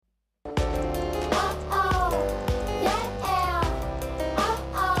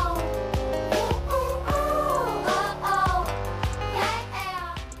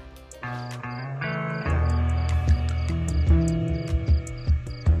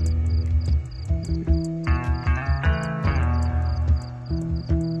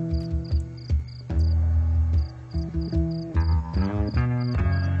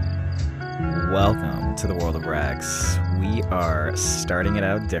Rex. We are starting it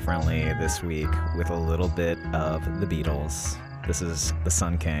out differently this week with a little bit of the Beatles. This is The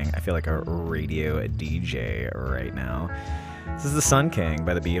Sun King. I feel like a radio DJ right now. This is The Sun King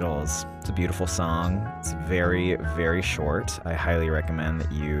by the Beatles. It's a beautiful song. It's very, very short. I highly recommend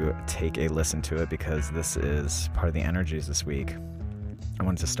that you take a listen to it because this is part of the energies this week. I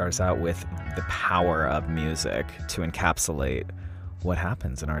wanted to start us out with the power of music to encapsulate what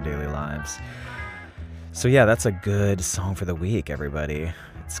happens in our daily lives. So yeah, that's a good song for the week, everybody.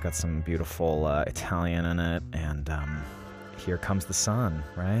 It's got some beautiful Italian in it, and Here Comes the Sun,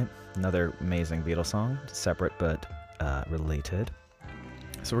 right? Another amazing Beatles song, separate but related.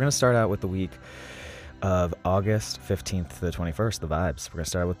 So we're going to start out with the week of August 15th to the 21st, the vibes. We're going to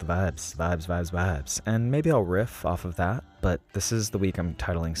start out with the vibes. And maybe I'll riff off of that, but this is the week I'm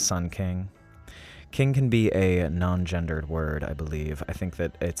titling Sun King. King can be a non-gendered word, I believe. I think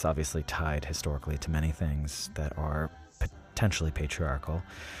that it's obviously tied historically to many things that are potentially patriarchal.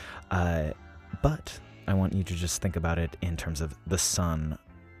 But I want you to just think about it in terms of the sun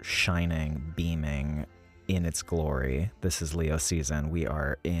shining, beaming in its glory. This is Leo season. We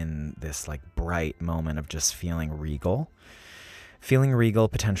are in this like bright moment of just feeling regal. Feeling regal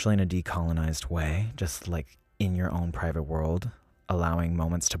potentially in a decolonized way, just like in your own private world. Allowing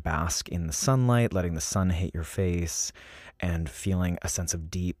moments to bask in the sunlight, letting the sun hit your face, and feeling a sense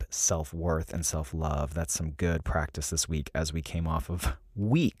of deep self-worth and self-love. That's some good practice this week as we came off of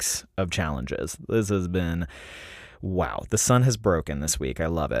weeks of challenges. This has been, wow, the sun has broken this week. I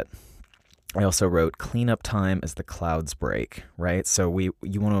love it. I also wrote cleanup time as the clouds break, right? So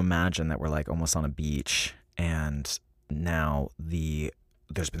you want to imagine that we're like almost on a beach, and now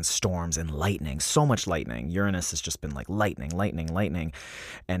there's been storms and lightning, so much lightning. Uranus has just been like lightning.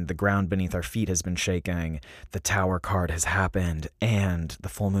 And the ground beneath our feet has been shaking. The Tower card has happened. And the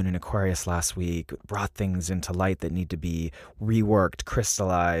full moon in Aquarius last week brought things into light that need to be reworked,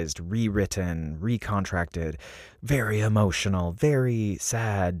 crystallized, rewritten, recontracted. Very emotional, very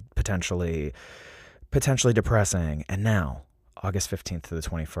sad, potentially depressing. And now, August 15th to the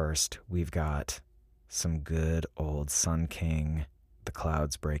 21st, we've got some good old Sun King, the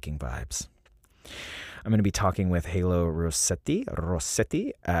clouds breaking vibes. I'm going to be talking with Halo Rossetti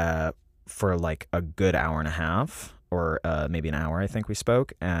for like a good hour and a half, or maybe an hour, I think we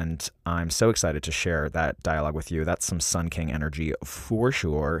spoke, and I'm so excited to share that dialogue with you. That's some Sun King energy for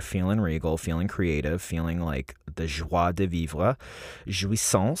sure. Feeling regal, feeling creative, feeling like the joie de vivre,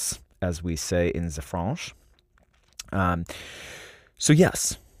 jouissance, as we say in the French. So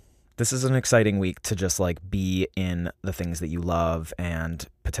yes, this is an exciting week to just like be in the things that you love and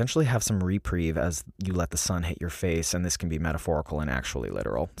potentially have some reprieve as you let the sun hit your face. And this can be metaphorical and actually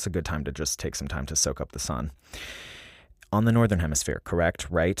literal. It's a good time to just take some time to soak up the sun. On the Northern Hemisphere, correct?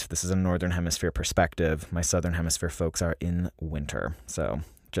 Right? This is a Northern Hemisphere perspective. My Southern Hemisphere folks are in winter. So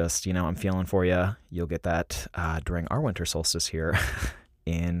just, I'm feeling for you. You'll get that during our winter solstice here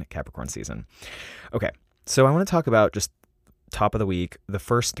in Capricorn season. Okay. So I want to talk about just top of the week, the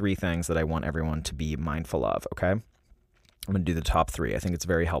first three things that I want everyone to be mindful of, okay? I'm going to do the top three. I think it's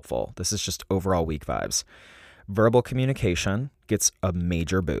very helpful. This is just overall week vibes. Verbal communication gets a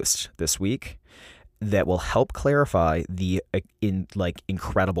major boost this week that will help clarify the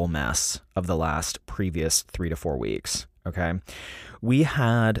incredible mess of the last previous 3 to 4 weeks, okay? We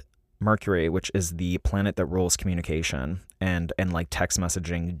had Mercury, which is the planet that rules communication and like text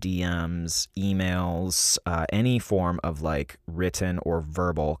messaging, DMs, emails, any form of like written or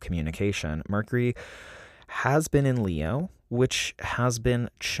verbal communication. Mercury has been in Leo, which has been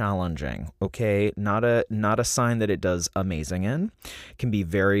challenging. Okay, not a sign that it does amazing in. It can be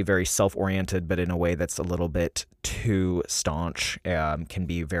very, very self-oriented, but in a way that's a little bit too staunch. Can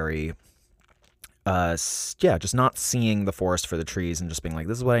be very just not seeing the forest for the trees and just being like,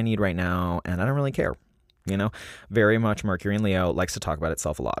 this is what I need right now, and I don't really care. Very much Mercury in Leo likes to talk about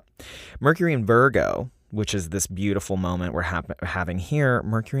itself a lot. Mercury in Virgo, which is this beautiful moment we're having here,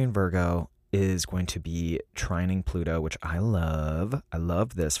 Mercury in Virgo is going to be trining Pluto, which I love. I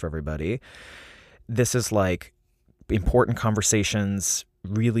love this for everybody. This is like important conversations,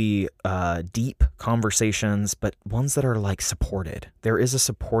 really deep conversations, but ones that are like supported. There is a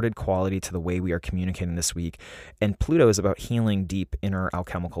supported quality to the way we are communicating this week. And Pluto is about healing deep inner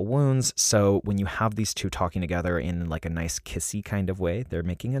alchemical wounds. So when you have these two talking together in like a nice kissy kind of way, they're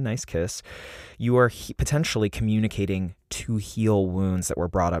making a nice kiss, you are potentially communicating to heal wounds that were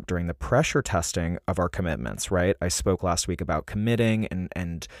brought up during the pressure testing of our commitments, right? I spoke last week about committing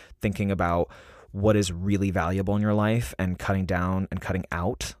and thinking about what is really valuable in your life and cutting down and cutting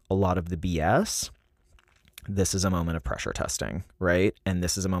out a lot of the BS. this is a moment of pressure testing, right? And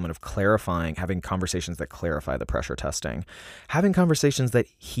this is a moment of clarifying, having conversations that clarify the pressure testing, having conversations that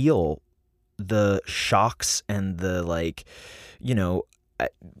heal the shocks and the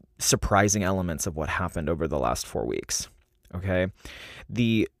surprising elements of what happened over the last 4 weeks. Okay.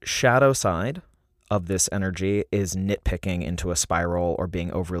 The shadow side of this energy is nitpicking into a spiral or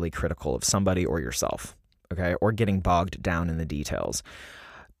being overly critical of somebody or yourself. Okay. Or getting bogged down in the details.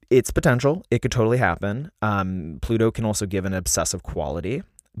 It's potential. It could totally happen. Pluto can also give an obsessive quality.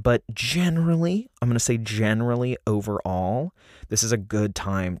 But generally, I'm going to say generally overall, this is a good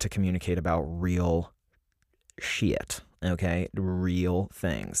time to communicate about real shit, okay? Real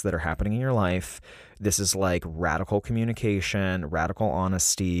things that are happening in your life. This is like radical communication, radical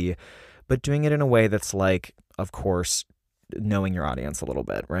honesty, but doing it in a way that's like, of course, knowing your audience a little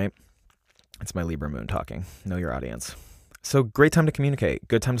bit, right? It's my Libra moon talking. Know your audience. So great time to communicate,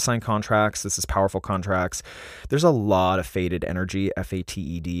 good time to sign contracts. This is powerful contracts. There's a lot of fated energy,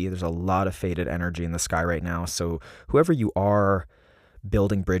 F-A-T-E-D. There's a lot of fated energy in the sky right now. So whoever you are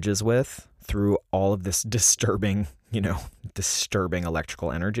building bridges with through all of this disturbing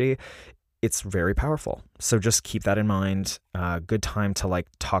electrical energy, it's very powerful. So just keep that in mind. Good time to like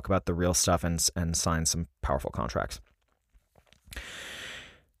talk about the real stuff and sign some powerful contracts.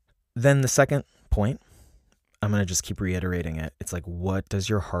 Then the second point, I'm going to just keep reiterating it. It's like, what does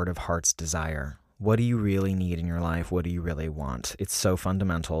your heart of hearts desire? What do you really need in your life? What do you really want? It's so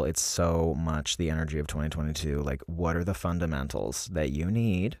fundamental. It's so much the energy of 2022. Like, what are the fundamentals that you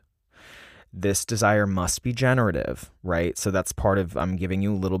need? This desire must be generative, right? So that's part of, I'm giving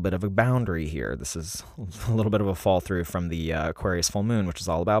you a little bit of a boundary here. This is a little bit of a fall through from the Aquarius full moon, which is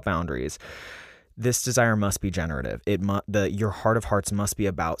all about boundaries. This desire must be generative. Your heart of hearts must be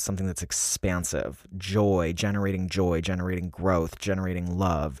about something that's expansive, generating growth, generating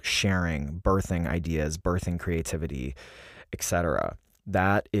love, sharing, birthing ideas, birthing creativity, etc.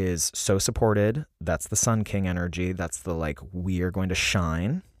 That is so supported. That's the Sun King energy. That's the like, we are going to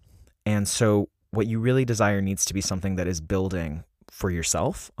shine. And so what you really desire needs to be something that is building for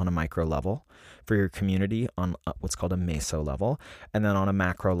yourself on a micro level, for your community on what's called a meso level, and then on a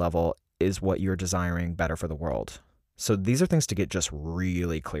macro level is what you're desiring better for the world. So these are things to get just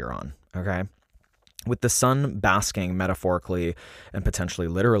really clear on, okay? With the sun basking metaphorically and potentially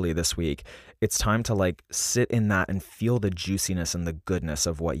literally this week, it's time to like sit in that and feel the juiciness and the goodness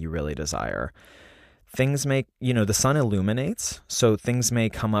of what you really desire. Things may, the sun illuminates, so things may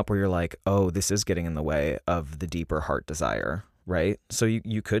come up where you're like, oh, this is getting in the way of the deeper heart desire, right? So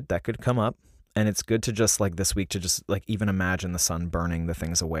that could come up. And it's good to just like this week to just like even imagine the sun burning the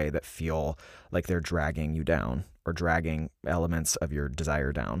things away that feel like they're dragging you down or dragging elements of your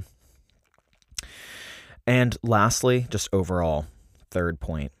desire down. And lastly, just overall, third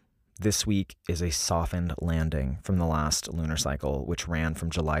point, this week is a softened landing from the last lunar cycle, which ran from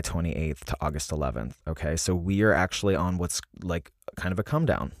July 28th to August 11th. Okay, so we are actually on what's like kind of a come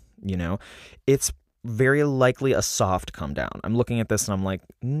down, It's very likely a soft come down. I'm looking at this and I'm like,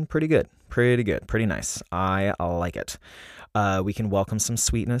 pretty good, pretty nice. I like it. We can welcome some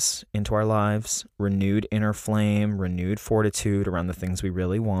sweetness into our lives, renewed inner flame, renewed fortitude around the things we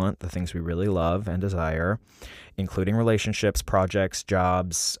really want, the things we really love and desire, including relationships, projects,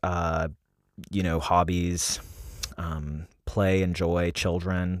 jobs, hobbies, play and joy,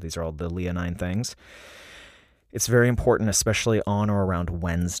 children. These are all the Leonine things. It's very important, especially on or around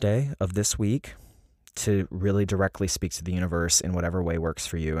Wednesday of this week, to really directly speak to the universe in whatever way works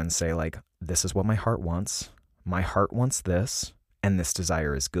for you and say like, this is what my heart wants. My heart wants this, and this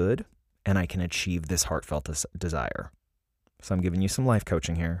desire is good, and I can achieve this heartfelt desire. So I'm giving you some life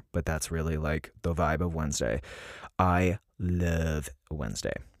coaching here, but that's really like the vibe of Wednesday. I love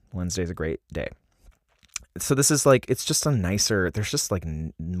Wednesday. Wednesday's a great day. So this is like, it's just there's just like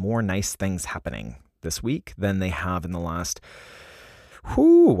more nice things happening this week than they have in the last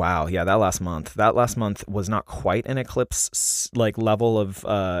wow. Yeah, that last month was not quite an eclipse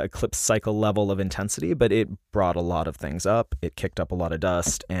eclipse cycle level of intensity, but it brought a lot of things up. It kicked up a lot of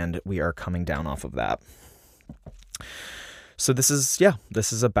dust, and we are coming down off of that. So this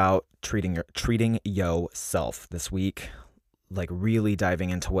is about treating yourself this week, like really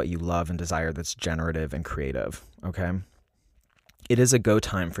diving into what you love and desire that's generative and creative, okay? It is a go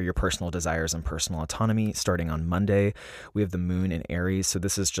time for your personal desires and personal autonomy. Starting on Monday, we have the moon in Aries. So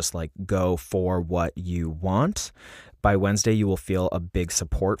this is just like go for what you want. By Wednesday, you will feel a big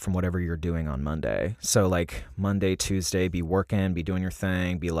support from whatever you're doing on Monday. So like Monday, Tuesday, be working, be doing your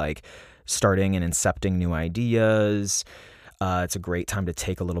thing, be like starting and incepting new ideas. It's a great time to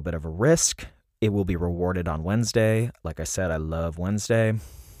take a little bit of a risk. It will be rewarded on Wednesday. Like I said, I love Wednesday.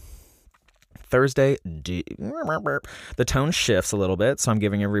 Thursday, the tone shifts a little bit, so I'm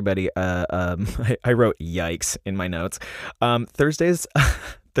giving everybody I wrote yikes in my notes.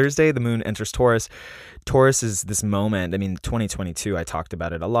 Thursday, the moon enters Taurus. Taurus is this moment. I mean, 2022, I talked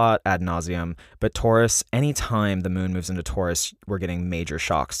about it a lot ad nauseum, but Taurus, anytime the moon moves into Taurus, we're getting major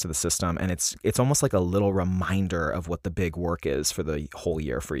shocks to the system. And it's almost like a little reminder of what the big work is for the whole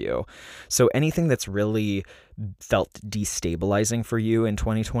year for you. So anything that's really felt destabilizing for you in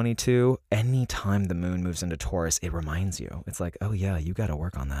 2022, anytime the moon moves into Taurus, it reminds you. It's like, oh yeah, you got to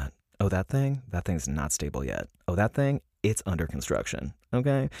work on that. Oh, that thing's not stable yet. Oh, that thing, it's under construction.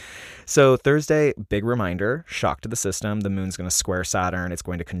 Okay. So Thursday, big reminder, shock to the system. The moon's going to square Saturn. It's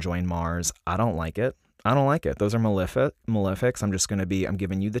going to conjoin Mars. I don't like it. Those are malefics. I'm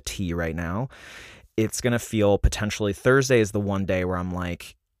giving you the tea right now. It's going to feel potentially, Thursday is the one day where I'm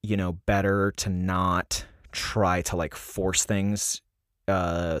like, better to not try to like force things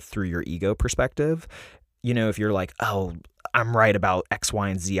through your ego perspective. If you're like, oh, I'm right about X, Y,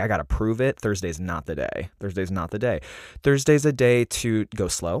 and Z, I got to prove it. Thursday's not the day. Thursday's a day to go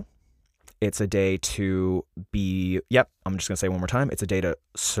slow. It's a day to I'm just going to say one more time. It's a day to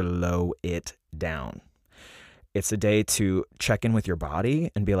slow it down. It's a day to check in with your body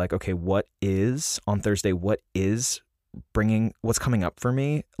and be like, okay, what's coming up for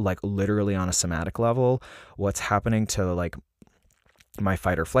me? Like literally on a somatic level, what's happening to like my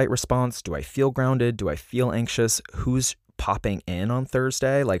fight or flight response? Do I feel grounded? Do I feel anxious? Who's popping in on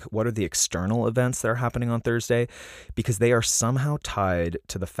Thursday? Like, what are the external events that are happening on Thursday? Because they are somehow tied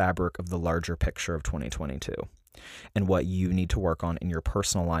to the fabric of the larger picture of 2022 and what you need to work on in your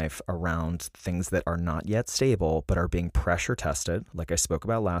personal life around things that are not yet stable, but are being pressure tested, like I spoke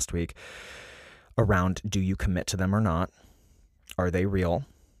about last week, around do you commit to them or not? Are they real?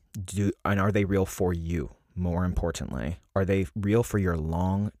 And are they real for you? More importantly, are they real for your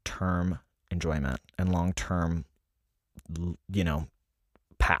long-term enjoyment and long-term,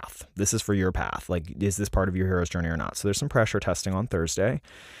 path? This is for your path. Like, is this part of your hero's journey or not? So there's some pressure testing on Thursday.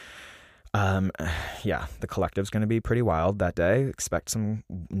 The collective's going to be pretty wild that day. Expect some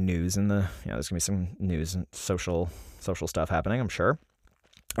news there's going to be some news and social stuff happening, I'm sure.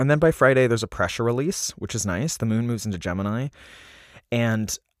 And then by Friday, there's a pressure release, which is nice. The moon moves into Gemini,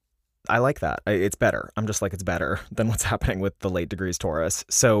 and I like that. It's better. I'm just like, it's better than what's happening with the late degrees Taurus.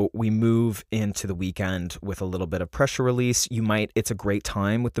 So we move into the weekend with a little bit of pressure release. It's a great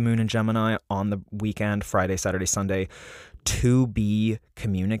time with the moon in Gemini on the weekend, Friday, Saturday, Sunday, to be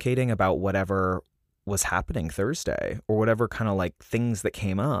communicating about whatever was happening Thursday or whatever kind of like things that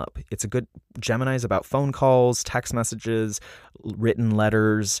came up. Gemini's about phone calls, text messages, written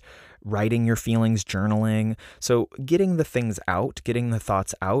letters, writing your feelings, journaling. So getting the things out, getting the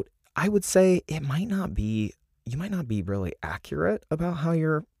thoughts out. I would say you might not be really accurate about how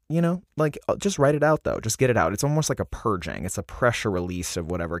you're, just write it out though. Just get it out. It's almost like a purging. It's a pressure release of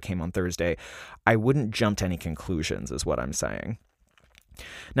whatever came on Thursday. I wouldn't jump to any conclusions is what I'm saying.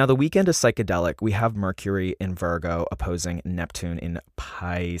 Now, the weekend is psychedelic. We have Mercury in Virgo opposing Neptune in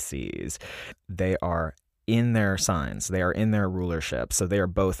Pisces. They are in their signs. They are in their rulership. So they are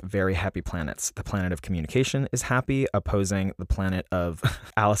both very happy planets. The planet of communication is happy, opposing the planet of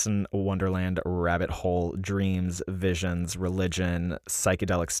Alice in Wonderland, rabbit hole, dreams, visions, religion,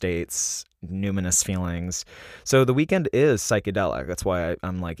 psychedelic states, numinous feelings. So the weekend is psychedelic. That's why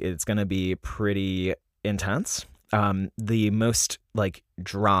I'm like, it's going to be pretty intense. The most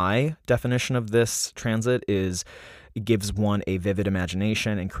dry definition of this transit is it gives one a vivid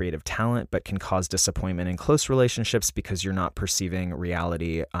imagination and creative talent, but can cause disappointment in close relationships because you're not perceiving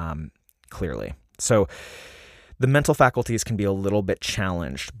reality clearly. So the mental faculties can be a little bit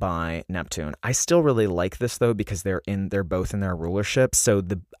challenged by Neptune. I still really like this though because they're both in their rulership. So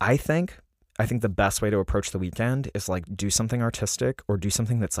I think the best way to approach the weekend is do something artistic or do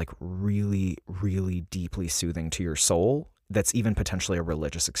something that's really, really deeply soothing to your soul. That's even potentially a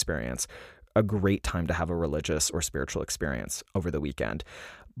religious experience. A great time to have a religious or spiritual experience over the weekend.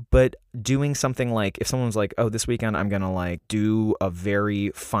 But doing something if someone's oh, this weekend I'm going to do a very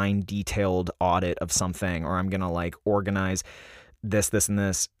fine detailed audit of something, or I'm going to organize this, and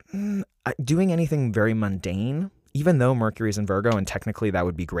this, doing anything very mundane, even though Mercury's in Virgo and technically that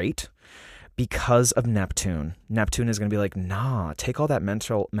would be great, because of Neptune. Neptune is going to be nah, take all that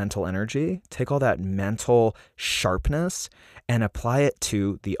mental energy, take all that mental sharpness and apply it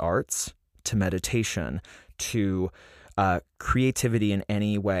to the arts, to meditation, to creativity in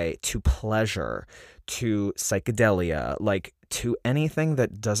any way, to pleasure, to psychedelia, to anything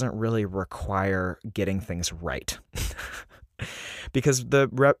that doesn't really require getting things right. because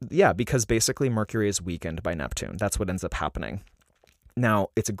basically Mercury is weakened by Neptune. That's what ends up happening. Now,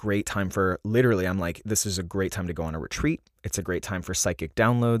 it's a great time for, literally, I'm like, this is a great time to go on a retreat. It's a great time for psychic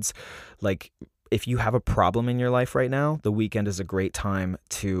downloads. Like, if you have a problem in your life right now, the weekend is a great time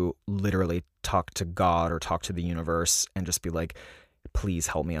to literally talk to God or talk to the universe and just be like, please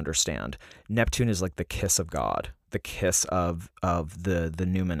help me understand. Neptune is like the kiss of God, the kiss of the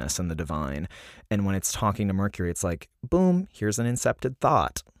numinous and the divine. And when it's talking to Mercury, it's like, boom, here's an incepted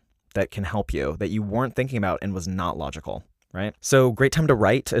thought that can help you that you weren't thinking about and was not logical. Right? So great time to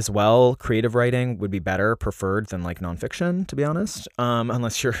write as well. Creative writing would be better, preferred than like nonfiction, to be honest.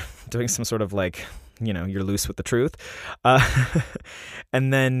 Unless you're doing some sort of like, you're loose with the truth.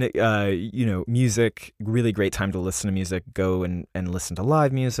 And then, music, really great time to listen to music. Go and listen to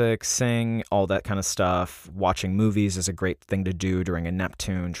live music, sing, all that kind of stuff. Watching movies is a great thing to do during a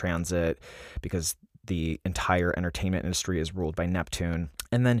Neptune transit because the entire entertainment industry is ruled by Neptune.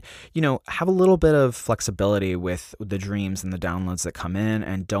 And then, have a little bit of flexibility with the dreams and the downloads that come in,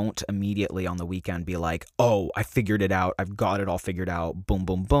 and don't immediately on the weekend be like, oh, I figured it out. I've got it all figured out. Boom,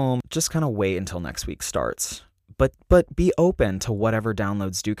 boom, boom. Just kind of wait until next week starts. But be open to whatever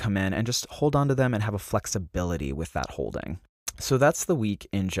downloads do come in and just hold on to them and have a flexibility with that holding. So that's the week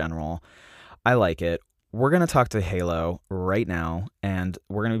in general. I like it. We're going to talk to Halo right now, and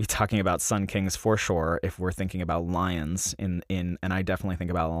we're going to be talking about Sun Kings for sure if we're thinking about lions and I definitely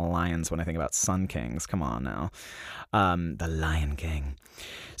think about lions when I think about Sun Kings. Come on now. The Lion King.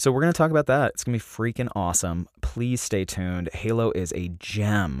 So we're going to talk about that. It's going to be freaking awesome. Please stay tuned. Halo is a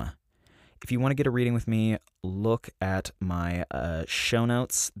gem. If you want to get a reading with me, look at my show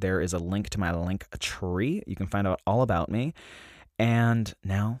notes. There is a link to my link tree. You can find out all about me. And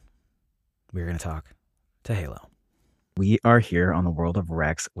now we're going to talk to Halo. We are here on the World of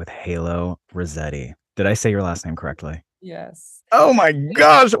Rex with Halo Rossetti. Did I say your last name correctly? Yes. Oh my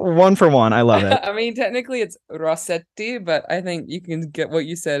gosh, 1 for 1. I love it. I mean, technically it's Rossetti, but I think you can get what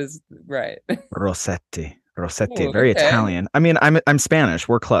you said is right. Rossetti. Oh, Very okay. Italian. I mean, I'm Spanish.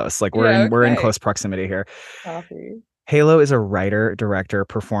 We're close. Like we're in close proximity here. Copy. Halo is a writer, director,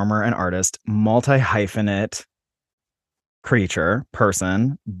 performer, and artist, multi-hyphenate creature,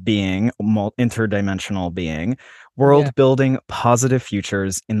 person, being, interdimensional being, world building positive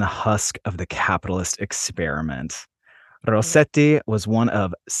futures in the husk of the capitalist experiment. Rossetti was one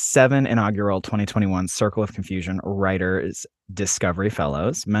of 7 inaugural 2021 Circle of Confusion Writers Discovery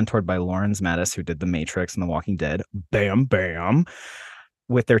Fellows, mentored by Lawrence Mattis, who did The Matrix and The Walking Dead. Bam, bam.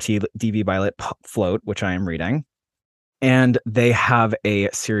 With their DV Violet float, which I am reading. And they have a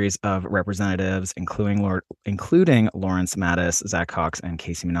series of representatives, including Lawrence Mattis, Zach Cox, and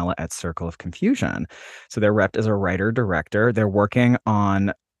Casey Manella at Circle of Confusion. So they're repped as a writer-director. They're working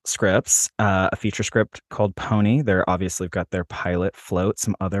on scripts, a feature script called Pony. They're obviously got their pilot float,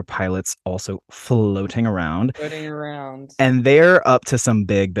 some other pilots also floating around. And they're up to some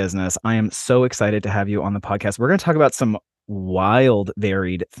big business. I am so excited to have you on the podcast. We're going to talk about some wild,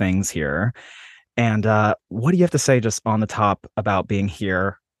 varied things here. And what do you have to say just on the top about being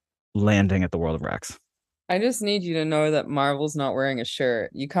here, landing at the World of Rex? I just need you to know that Marvel's not wearing a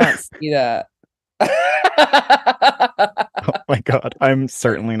shirt. You can't see that. Oh my God. I'm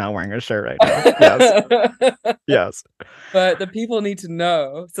certainly not wearing a shirt right now. Yes. Yes. But the people need to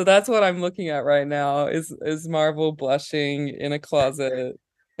know. So that's what I'm looking at right now is Marvel blushing in a closet.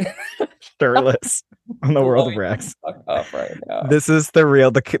 Shirtless on the World of Rex. Right now. This is the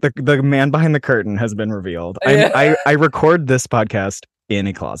real the man behind the curtain has been revealed. I record this podcast in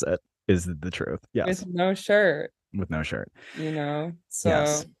a closet is the truth. Yes. With no shirt. So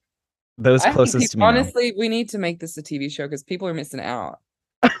yes. Those closest to me. Honestly, we need to make this a TV show because people are missing out.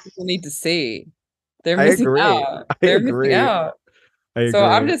 People need to see. They're missing out. Missing out. So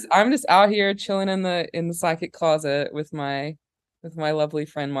I'm just out here chilling in the psychic closet with my lovely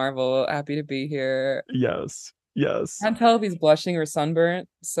friend Marvel. Happy to be here. Yes. I can't tell if he's blushing or sunburnt.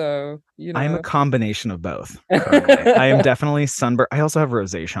 So, I'm a combination of both. I am definitely sunburnt. I also have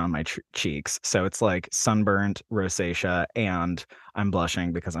rosacea on my cheeks. So it's like sunburnt, rosacea, and I'm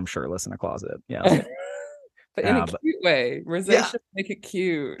blushing because I'm shirtless in a closet. Yeah. But in a cute way. Rosacea would make it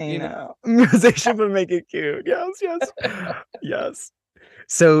cute. Rosacea would make it cute. Yes. Yes.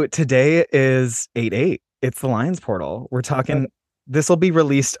 So today is 8/8. It's the Lions Portal. We're talking. This will be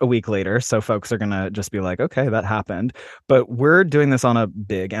released a week later, so folks are going to just be like, okay, that happened. But we're doing this on a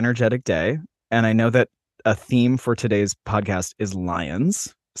big, energetic day. And I know that a theme for today's podcast is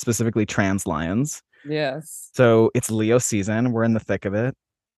lions, specifically trans lions. Yes. So it's Leo season. We're in the thick of it.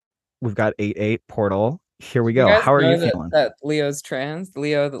 We've got 8/8 Portal. Here we go. How are you feeling? That Leo's trans.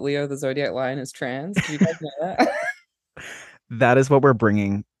 Leo, the Zodiac lion is trans. Do you guys know that? that is what we're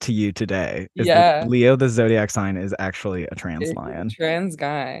bringing to you today. Is that Yeah. Leo, the zodiac sign, is actually a trans He's a lion. trans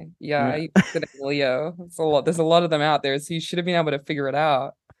guy. Yeah, Yeah. I said Leo. It's a lot. There's a lot of them out there, so you should have been able to figure it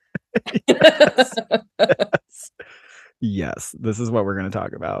out. Yes. Yes. Yes, this is what we're going to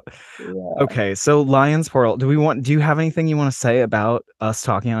talk about. Yeah. Okay, so Lion's Portal. Do you have anything you want to say about us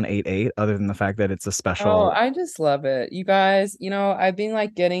talking on 8/8 other than the fact that it's a Oh, special? I just love it. You guys, I've been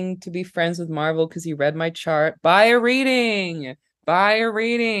like getting to be friends with Marvel because he read my chart. Buy a reading. Buy a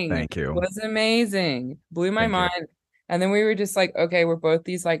reading. It Thank you. was amazing. Blew my Thank you. mind. And then we were just like, okay, we're both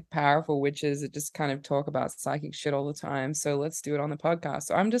these like powerful witches that just kind of talk about psychic shit all the time. So let's do it on the podcast.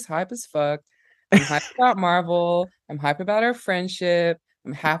 So I'm just hype as fuck. I'm hype about Marvel. I'm hype about our friendship.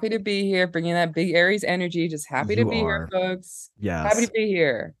 I'm happy to be here, bringing that big Aries energy. Just happy to You be here, are. folks. Happy Yes. to be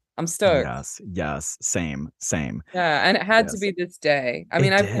here. I'm stoked. Yes. Yes. Same. Same. Yeah, and it had to Yes. be this day. I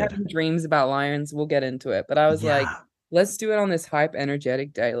mean, It I've been did. having dreams about lions. We'll get into it, but I was like, Yeah. let's do it on this hype,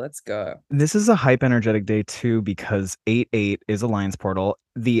 energetic day. Let's go. This is a hype energetic day too because 8/8 is a Lion's Portal.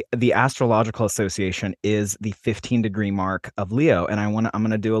 The astrological association is the 15-degree mark of Leo, and I'm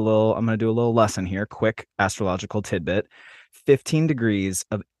gonna do a little lesson here. Quick astrological tidbit: 15 degrees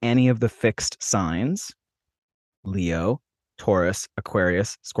of any of the fixed signs, Leo, Taurus,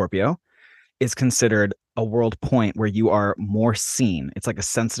 Aquarius, Scorpio, is considered a world point where you are more seen. It's like a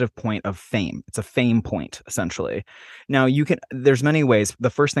sensitive point of fame. It's a fame point, essentially. Now, there's many ways. The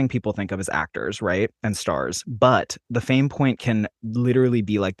first thing people think of is actors, right? And stars. But the fame point can literally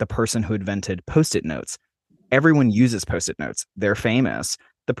be like the person who invented post-it notes. Everyone uses post-it notes. They're famous.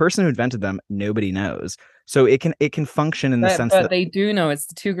 The person who invented them, nobody knows. So it can function in the sense But that, they do know it's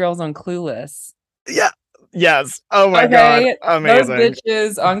the two girls on Clueless. yeah, yes. Oh my God. Okay, those Amazing.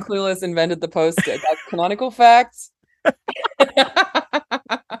 bitches on Clueless invented the post-it. That's canonical facts.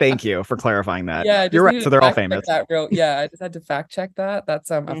 Thank you for clarifying that. Yeah, You're right. So they're all famous. Yeah, I just had to fact check that.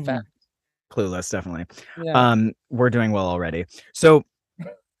 That's a fact. Clueless, definitely. Yeah. We're doing well already. So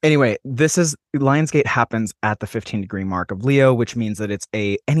anyway, this is Lionsgate happens at the 15-degree mark of Leo, which means that it's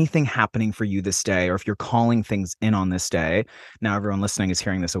anything happening for you this day, or if you're calling things in on this day. Now everyone listening is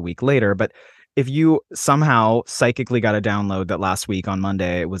hearing this a week later, but if you somehow psychically got a download that last week on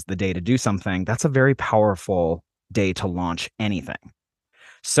Monday was the day to do something, that's a very powerful day to launch anything.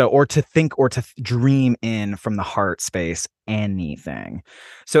 So, or to think or to dream in from the heart space, anything.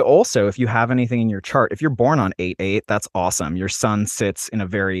 So, also, if you have anything in your chart, if you're born on 8/8, that's awesome. Your sun sits in a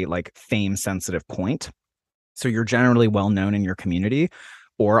very like fame sensitive point. So, you're generally well known in your community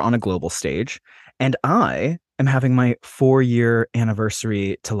or on a global stage. And I am having my 4-year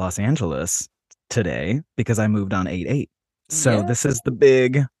anniversary to Los Angeles today because I moved on 8/8. So, this is the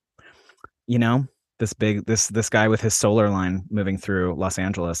big, you know, this guy with his solar line moving through Los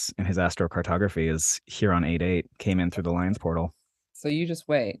Angeles in his astrocartography is here on 8/8, came in through the Lions portal. So you just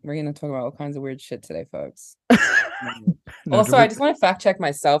wait. We're going to talk about all kinds of weird shit today, folks. Also, I just want to fact check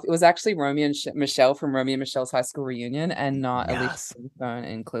myself. It was actually Romeo and Michelle from Romeo and Michelle's high school reunion and not Alicia Stone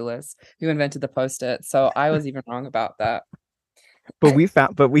and Clueless who invented the post-it. So I was even wrong about that. But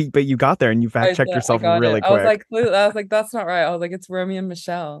you got there and you fact checked yourself really quick. I was like, that's not right. I was like, it's Romeo and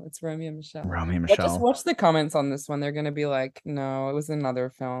Michelle. It's Romeo and Michelle. Romeo and Michelle. Just watch the comments on this one. They're gonna be like, no, it was another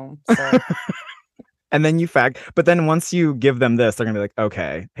film. So. And then but then once you give them this, they're gonna be like,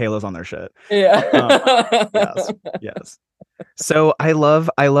 okay, Halo's on their shit. Yeah. Yes. So I love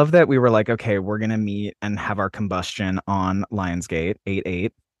that we were like, okay, we're gonna meet and have our combustion on Lionsgate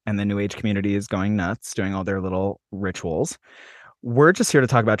 8/8, and the New Age community is going nuts, doing all their little rituals. We're just here to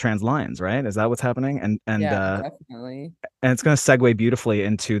talk about trans lions, right? Is that what's happening? And yeah, definitely. And it's going to segue beautifully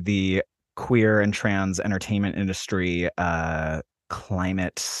into the queer and trans entertainment industry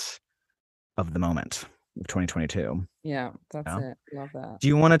climate of the moment of 2022. Yeah, that's it. Love that. Do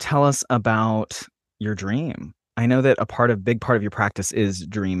you want to tell us about your dream? I know that big part of your practice is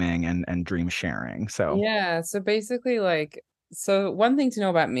dreaming and dream sharing. So yeah, so basically so one thing to know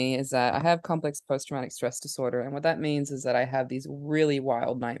about me is that I have complex post-traumatic stress disorder. And what that means is that I have these really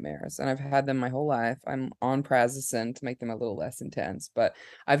wild nightmares and I've had them my whole life. I'm on prazosin to make them a little less intense, but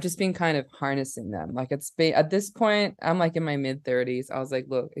I've just been kind of harnessing them. Like at this point, I'm like in my mid-30s. I was like,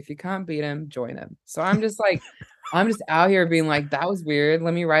 look, if you can't beat him, join him. So I'm just like, I'm just out here being like, that was weird.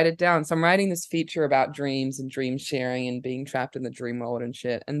 Let me write it down. So I'm writing this feature about dreams and dream sharing and being trapped in the dream world and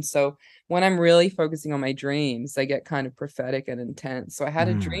shit. And so when I'm really focusing on my dreams, they get kind of prophetic and intense. So I had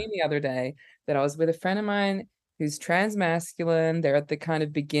a dream the other day that I was with a friend of mine who's transmasculine. They're at the kind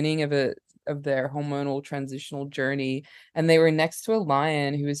of beginning of their hormonal transitional journey. And they were next to a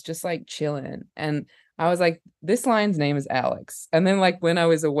lion who was just like chilling. And I was like, this lion's name is Alex. And then, like, when I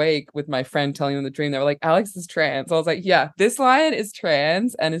was awake with my friend telling them the dream, they were like, Alex is trans. I was like, yeah, this lion is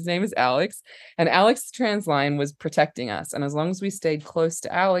trans and his name is Alex. And Alex, the trans lion, was protecting us. And as long as we stayed close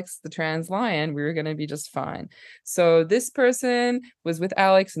to Alex, the trans lion, we were going to be just fine. So this person was with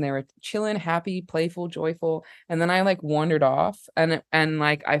Alex and they were chilling, happy, playful, joyful. And then I like wandered off and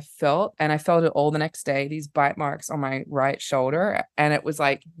like I felt it all the next day, these bite marks on my right shoulder. And it was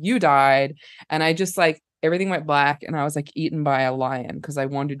like, you died. And I just like, everything went black and I was like eaten by a lion because I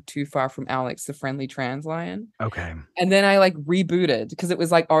wandered too far from Alex, the friendly trans lion. Okay. And then I like rebooted because it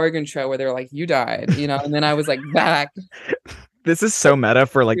was like Oregon show where they're like, you died, you know, and then I was like back. This is so meta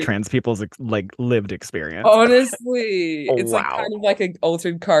for like trans people's like lived experience. Honestly, it's like kind of like an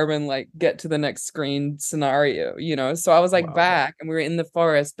altered carbon, like get to the next screen scenario, you know? So I was like back and we were in the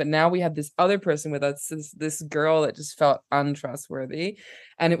forest, but now we had this other person with us, this girl that just felt untrustworthy.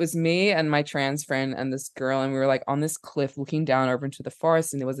 And it was me and my trans friend and this girl, and we were like on this cliff looking down over into the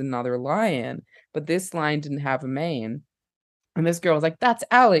forest, and there was another lion, but this lion didn't have a mane. And this girl was like, that's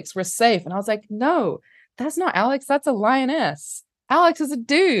Alex, we're safe. And I was like, no, that's not Alex, that's a lioness. Alex is a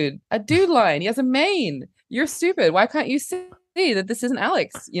dude lion. He has a mane. You're stupid. Why can't you see that this isn't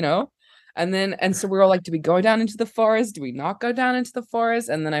Alex, you know? And so we were all like, do we go down into the forest? Do we not go down into the forest?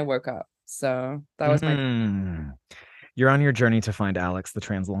 And then I woke up. So that was my You're on your journey to find Alex the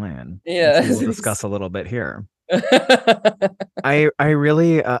trans lion. Yeah. We'll discuss a little bit here. I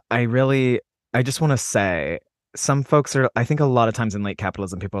just want to say, some folks are, I think a lot of times in late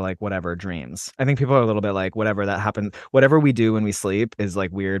capitalism, people are like, whatever, dreams. I think people are a little bit like, whatever that happens, whatever we do when we sleep is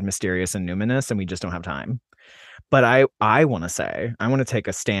like weird, mysterious, and numinous, and we just don't have time. But I want to say, I want to take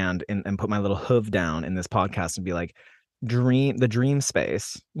a stand and put my little hoof down in this podcast and be like, the dream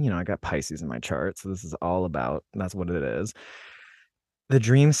space, you know, I got Pisces in my chart, so this is all about, that's what it is. The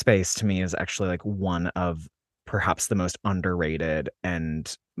dream space to me is actually like one of perhaps the most underrated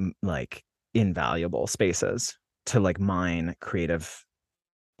and like invaluable spaces to like mine creative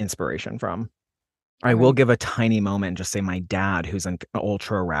inspiration from. I will give a tiny moment and just say my dad, who's an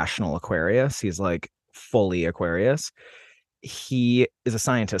ultra rational Aquarius, he's like fully Aquarius. He is a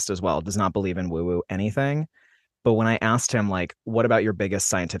scientist as well, does not believe in woo-woo anything. But when I asked him, like, what about your biggest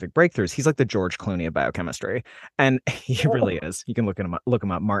scientific breakthroughs? He's like the George Clooney of biochemistry. And he really is. You can look him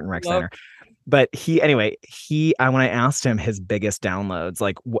up, Martin Rexner. But when I asked him his biggest downloads,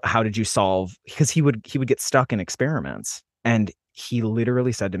 like, how did you solve? Because he would get stuck in experiments. And he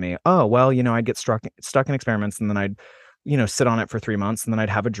literally said to me, oh, well, you know, I'd get stuck in experiments, and then I'd, you know, sit on it for 3 months, and then I'd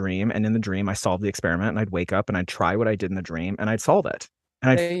have a dream. And in the dream, I solved the experiment, and I'd wake up and I'd try what I did in the dream and I'd solve it.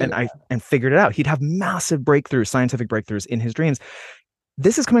 And I figured it out. He'd have massive breakthroughs, scientific breakthroughs in his dreams.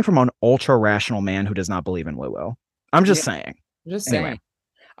 This is coming from an ultra rational man who does not believe in woo-woo. I'm just saying. Saying.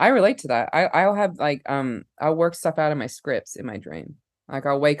 I relate to that. I'll have like I'll work stuff out of my scripts in my dream. Like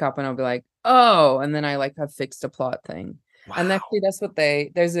I'll wake up and I'll be like, oh, and then I like have fixed a plot thing. Wow. And actually that's what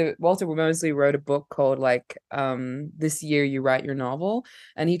Walter Mosley wrote a book called like This Year You Write Your Novel.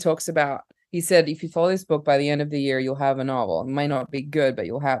 And he said, if you follow this book, by the end of the year, you'll have a novel. It might not be good, but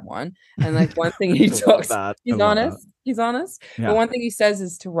you'll have one. And like one thing he talks, he's honest. Yeah. But one thing he says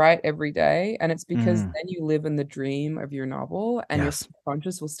is to write every day. And it's because then you live in the dream of your novel and your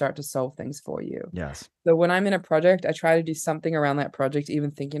subconscious will start to solve things for you. Yes. So when I'm in a project, I try to do something around that project,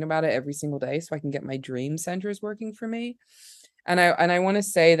 even thinking about it every single day so I can get my dream centers working for me. And I want to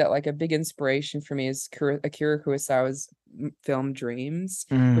say that like a big inspiration for me is Akira Kurosawa's film Dreams,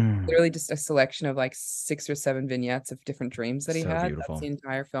 which is literally just a selection of like 6 or 7 vignettes of different dreams that he had. Beautiful. That's the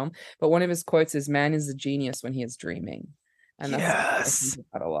entire film. But one of his quotes is, "Man is a genius when he is dreaming," and that's I think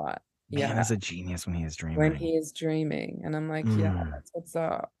about a lot. Man is a genius when he is dreaming. When he is dreaming, and I'm like, yeah, that's what's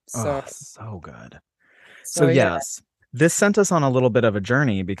up. So good. So yes. This sent us on a little bit of a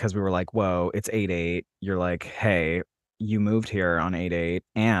journey because we were like, whoa, it's 8/8. You're like, hey, you moved here on 8/8,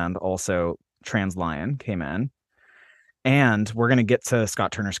 and also Trans Lion came in. And we're going to get to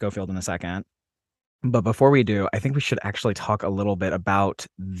Scott Turner Schofield in a second. But before we do, I think we should actually talk a little bit about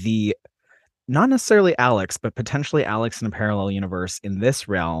not necessarily Alex, but potentially Alex in a parallel universe in this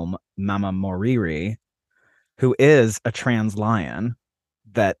realm, Mama Moriri, who is a trans lion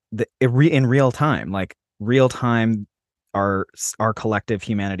that in real time, our collective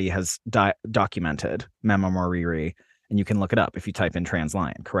humanity has documented Mama Moriri. And you can look it up if you type in trans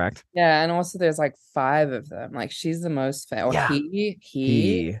lion, correct? Yeah, and also there's like 5 of them. Like she's the most famous. Or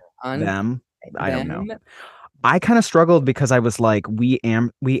he, them. I don't know. I kind of struggled because I was like, we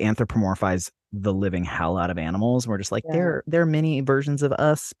anthropomorphize the living hell out of animals. We're just like, they're mini versions of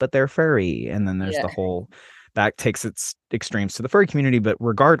us, but they're furry. And then there's the whole that takes its extremes to the furry community. But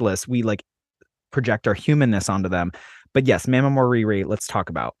regardless, we like project our humanness onto them. But yes, Mama Moriri, let's talk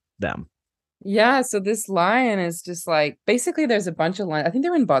about them. Yeah, so this lion is just like basically there's a bunch of lions. I think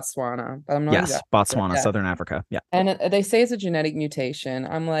they're in Botswana, but I'm not Yes, exactly sure. Botswana, Yeah. Southern Africa. Yeah. And they say it's a genetic mutation.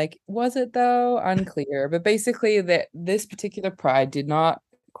 I'm like, was it though? Unclear. But basically that this particular pride did not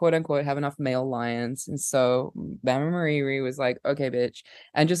quote unquote have enough male lions. And so Mama Mariri was like, okay, bitch,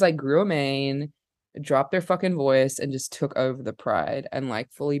 and just like grew a mane, dropped their fucking voice, and just took over the pride and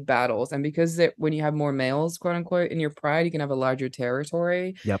like fully battles. And because when you have more males, quote unquote, in your pride, you can have a larger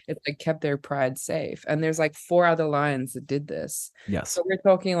territory. Yep. It's like kept their pride safe. And there's like 4 other lions that did this. Yes. So we're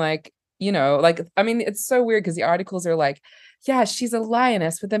talking like, you know, like, I mean, it's so weird because the articles are like, yeah, she's a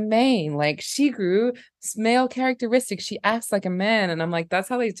lioness with a mane. Like she grew male characteristics. She acts like a man. And I'm like, that's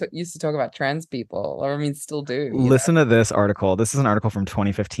how they used to talk about trans people, or I mean, still do. Listen to this article. This is an article from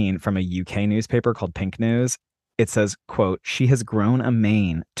 2015 from a UK newspaper called Pink News. It says, quote, she has grown a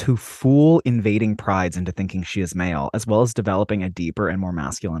mane to fool invading prides into thinking she is male, as well as developing a deeper and more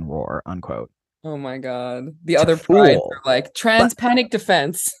masculine roar, unquote. Oh my God. The other prides are like trans panic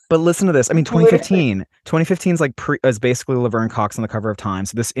defense. But listen to this. I mean, 2015 is like is basically Laverne Cox on the cover of Time.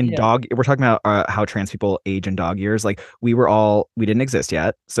 So this dog, we're talking about how trans people age in dog years. Like we didn't exist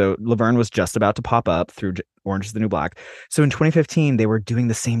yet. So Laverne was just about to pop up through Orange is the New Black. So in 2015, they were doing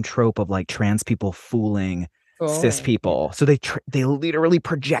the same trope of like trans people fooling cis people. So they literally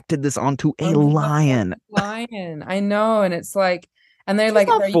projected this onto a lion. I know. And it's like, and they're She's like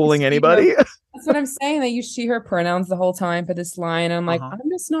not fooling anybody. That's what I'm saying. They use she, her pronouns the whole time for this lion. I'm like, I'm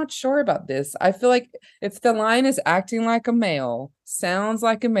just not sure about this. I feel like if the lion is acting like a male, sounds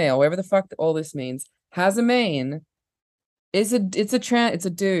like a male, whatever the fuck all this means, has a mane, it's a dude. It's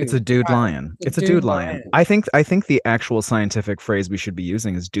a dude lion. It's a dude lion. I think the actual scientific phrase we should be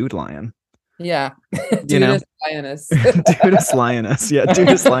using is dude lion. Yeah. Dudus lioness. Dudus lioness. Yeah,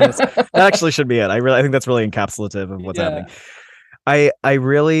 Dudus lioness. That actually should be it. I think that's really encapsulative of what's happening. I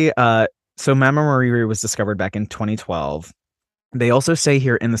really so Mama Mariri was discovered back in 2012. They also say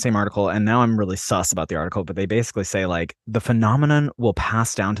here in the same article, and now I'm really sus about the article, but they basically say like the phenomenon will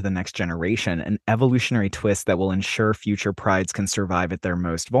pass down to the next generation, an evolutionary twist that will ensure future prides can survive at their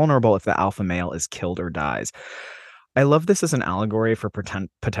most vulnerable if the alpha male is killed or dies. I love this as an allegory for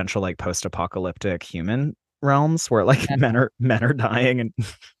potential like post-apocalyptic human realms where like men are dying and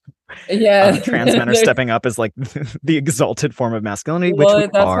trans men are stepping up as like the exalted form of masculinity. Well,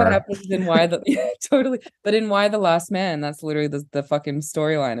 that's what happens in totally. But in Y: The Last Man, that's literally the fucking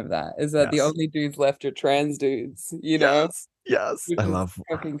storyline of that. Is that the only dudes left are trans dudes? You know. Yes, I love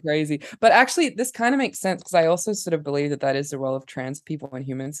fucking crazy. But actually, this kind of makes sense because I also sort of believe that is the role of trans people in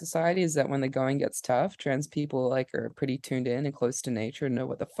human society. Is that when the going gets tough, trans people like are pretty tuned in and close to nature and know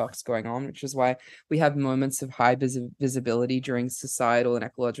what the fuck's going on, which is why we have moments of high visibility during societal and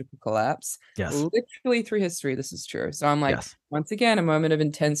ecological collapse. Yes, literally through history, this is true. So I'm like, once again, a moment of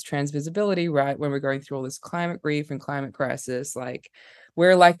intense trans visibility, right? When we're going through all this climate grief and climate crisis, like.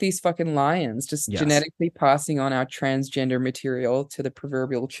 We're like these fucking lions, just genetically passing on our transgender material to the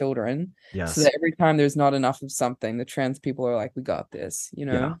proverbial children. Yes. So that every time there's not enough of something, the trans people are like, we got this, you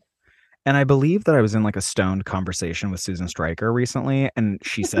know? Yeah. And I believe that I was in like a stoned conversation with Susan Stryker recently, and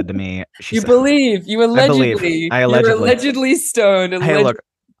she said to me, you allegedly stoned. Hey, look,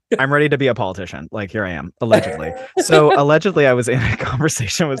 I'm ready to be a politician. Like, here I am, allegedly. So allegedly I was in a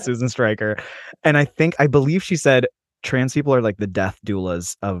conversation with Susan Stryker, and I believe she said, trans people are like the death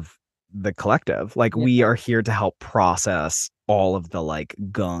doulas of the collective. Like we are here to help process all of the like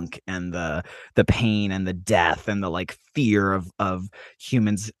gunk and the pain and the death and the like fear of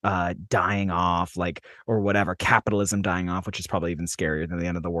humans dying off, like, or whatever, capitalism dying off, which is probably even scarier than the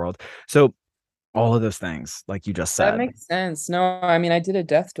end of the world. So all of those things, like you just said. That makes sense. No, I mean, I did a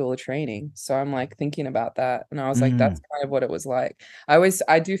death doula training, so I'm like thinking about that, and I was like, that's kind of what it was like.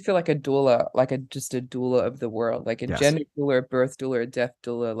 I do feel like a doula, like just a doula of the world, like a gender doula, a birth doula, a death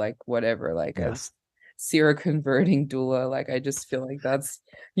doula, like whatever, like a seroconverting doula. Like I just feel like that's,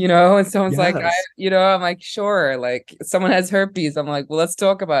 you know, and someone's like, I'm like, sure, like someone has herpes, I'm like, well, let's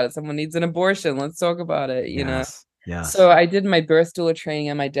talk about it. Someone needs an abortion, let's talk about it, you know. Yeah. So I did my birth doula training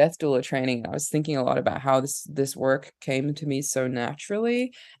and my death doula training. I was thinking a lot about how this work came to me so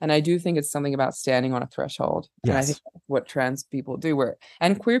naturally. And I do think it's something about standing on a threshold. And I think that's what trans people do.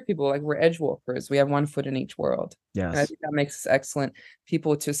 And queer people, like we're edge walkers. We have one foot in each world. Yes. And I think that makes us excellent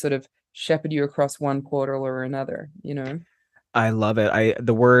people to sort of shepherd you across one portal or another, you know? I love it.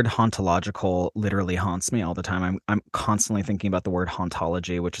 The word hauntological literally haunts me all the time. I'm constantly thinking about the word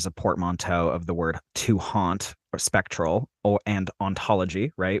hauntology, which is a portmanteau of the word to haunt spectral and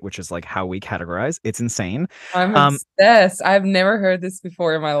ontology, right? Which is like how we categorize. It's insane. I'm obsessed. I've never heard this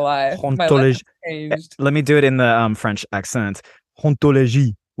before in my life. My life has changed. Let me do it in the French accent.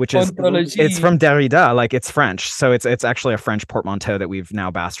 Ontologie, which is it's Ontologie. from Derrida, like it's French. So it's actually a French portmanteau that we've now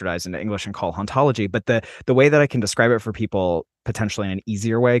bastardized into English and call ontology. But the way that I can describe it for people potentially in an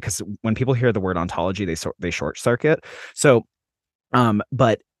easier way, because when people hear the word ontology, they short circuit. So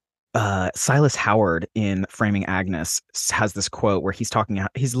but Silas Howard in Framing Agnes has this quote where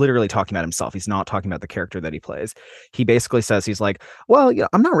he's literally talking about himself. He's not talking about the character that he plays. He basically says, he's like, well, yeah,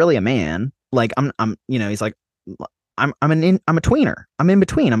 I'm not really a man. Like he's like, I'm a tweener. I'm in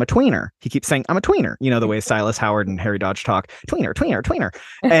between. I'm a tweener. He keeps saying I'm a tweener. You know, the way Silas Howard and Harry Dodge talk, tweener, tweener, tweener.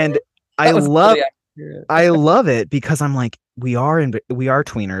 And I love it because I'm like, we are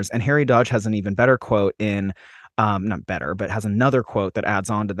tweeners. And Harry Dodge has an even better quote in not better, but has another quote that adds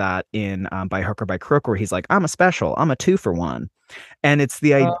on to that in By Hook or by Crook, where he's like, I'm a special, I'm a 2-for-1. And it's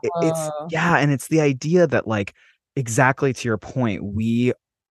the idea that, like, exactly to your point, we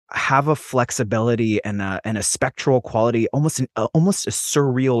have a flexibility and a spectral quality, almost a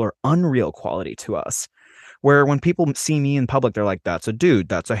surreal or unreal quality to us, where when people see me in public, they're like, that's a dude,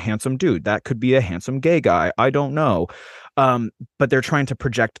 that's a handsome dude, that could be a handsome gay guy, I don't know. But they're trying to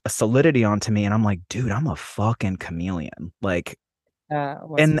project a solidity onto me, and I'm like, dude, I'm a fucking chameleon. Like,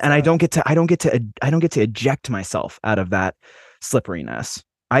 and I don't get to eject myself out of that slipperiness.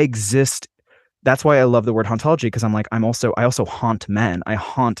 I exist. That's why I love the word hauntology, because I'm like, I also haunt men. I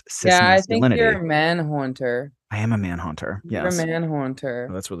haunt cis masculinity. I think you're a man haunter. I am a man haunter. Yes. You're a man haunter.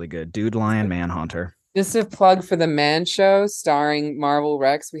 Oh, that's really good. Dude, lion, man haunter. Just a plug for the Man Show starring Marvel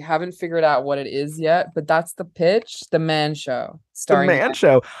Rex. We haven't figured out what it is yet, but that's the pitch. The Man Show starring The Man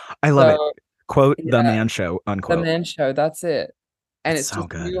Show. I love it. Quote, the Man Show, unquote. The Man Show. That's it. And it's so just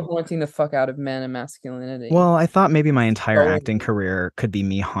good. You haunting the fuck out of men and masculinity. Well, I thought maybe my entire acting career could be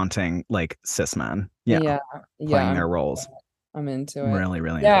me haunting like cis men. Yeah. Playing their roles. I'm into it. Really,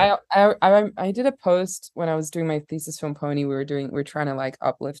 really. Yeah. I did a post when I was doing my thesis film Pony. We were trying to like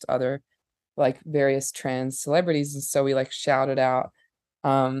uplift other like various trans celebrities, and so we like shouted out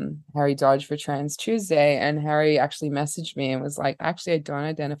Harry Dodge for Trans Tuesday, and Harry actually messaged me and was like, actually I don't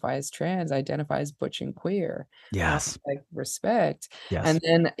identify as trans, I identify as butch and queer. Yes. Like, respect. Yes. And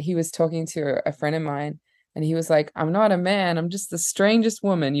then he was talking to a friend of mine, and he was like, I'm not a man, I'm just the strangest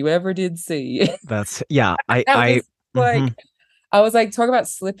woman you ever did see. That's I was like, talk about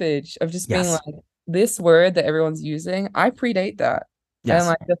slippage of just being like, this word that everyone's using, I predate that. Yes. And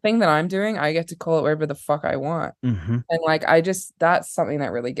like the thing that I'm doing, I get to call it whatever the fuck I want. And like, that's something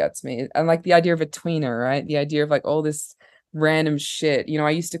that really gets me. And like the idea of a tweener, right? The idea of like all this random shit. You know,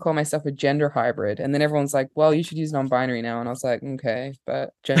 I used to call myself a gender hybrid, and then everyone's like, well, you should use non-binary now. And I was like, okay,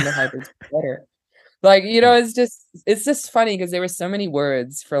 but gender hybrid's better. Like, you know, it's just funny because there were so many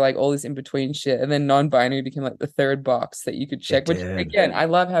words for like all this in-between shit. And then non-binary became like the third box that you could check, which again, I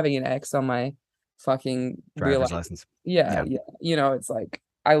love having an X on my fucking driver's license. Yeah. You know, it's like,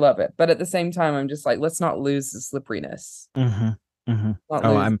 I love it. But at the same time, I'm just like, let's not lose the slipperiness. I'm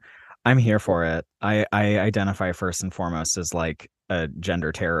here for it. I identify first and foremost as like a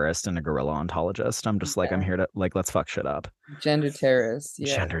gender terrorist and a guerrilla ontologist. I'm just like, I'm here to like, let's fuck shit up. Gender terrorist.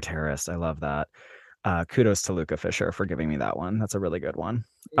 Yeah. Gender terrorist. I love that. Kudos to Luca Fisher for giving me that one. That's a really good one.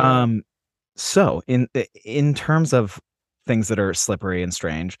 Yeah. So in terms of things that are slippery and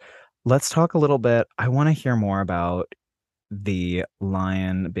strange, let's talk a little bit. I want to hear more about the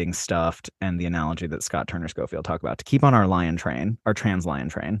lion being stuffed and the analogy that Scott Turner Schofield talked about to keep on our lion train, our trans lion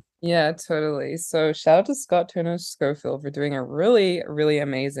train. Yeah, totally. So shout out to Scott Turner Schofield for doing a really, really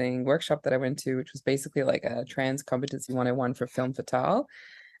amazing workshop that I went to, which was basically like a trans competency 101 for Film Fatale.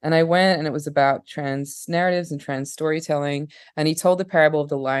 And I went, and it was about trans narratives and trans storytelling. And he told the parable of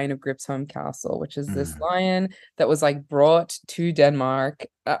the Lion of Gripsholm Castle, which is this lion that was like brought to Denmark.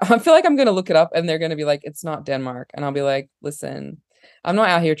 I feel like I'm going to look it up, and they're going to be like, it's not Denmark. And I'll be like, listen, I'm not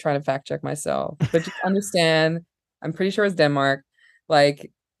out here trying to fact check myself, but just understand, I'm pretty sure it's Denmark.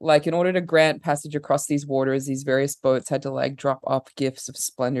 Like in order to grant passage across these waters, these various boats had to like drop off gifts of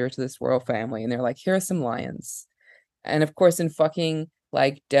splendor to this royal family. And they're like, here are some lions. And of course, in fucking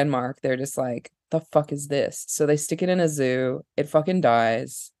like Denmark, they're just like, the fuck is this? So they stick it in a zoo, it fucking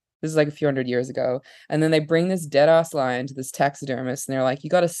dies. This is like a few hundred years ago. And then they bring this dead ass lion to this taxidermist, and they're like, you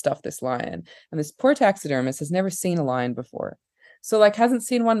got to stuff this lion. And this poor taxidermist has never seen a lion before. So like hasn't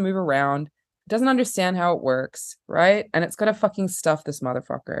seen one move around, doesn't understand how it works, right? And it's gonna fucking stuff this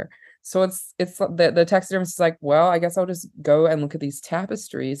motherfucker. So it's the taxidermist is like, well, I guess I'll just go and look at these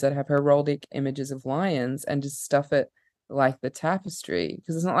tapestries that have heraldic images of lions and just stuff it like the tapestry,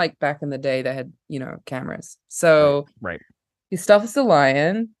 because it's not like back in the day they had, cameras. So right. he stuffs the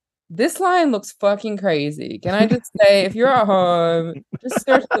lion. This lion looks fucking crazy. Can I just say, if you're at home, just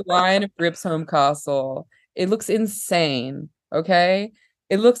search the Lion of Gripsholm Castle. It looks insane. Okay.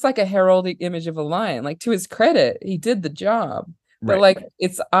 It looks like a heraldic image of a lion. Like, to his credit, he did the job. But like,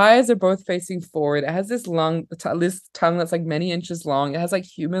 its eyes are both facing forward. It has this this tongue that's like many inches long. It has like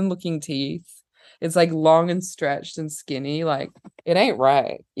human looking teeth. It's like long and stretched and skinny. Like, it ain't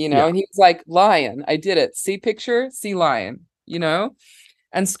right, Yeah. And he was like, lion, I did it. See picture, see lion,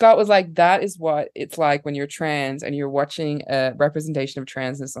 And Scott was like, that is what it's like when you're trans and you're watching a representation of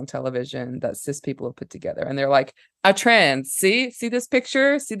transness on television that cis people have put together. And they're like, a trans, see this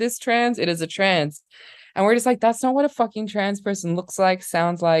picture, see this trans, it is a trans. And we're just like, that's not what a fucking trans person looks like,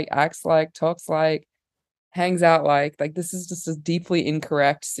 sounds like, acts like, talks like, hangs out like. Like, this is just a deeply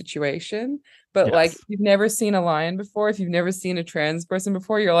incorrect situation. But yes. like, if you've never seen a lion before, if you've never seen a trans person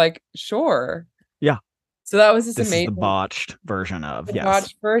before, you're like, sure. Yeah. So that was this amazing. Is the botched version of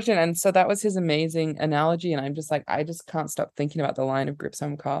botched version, and so that was his amazing analogy. And I'm just like, I just can't stop thinking about the Lion of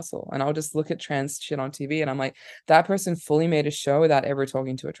Gripsholm Castle, and I'll just look at trans shit on TV, and I'm like, that person fully made a show without ever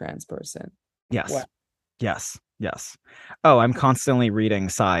talking to a trans person. Yes, wow. yes. Oh, I'm constantly reading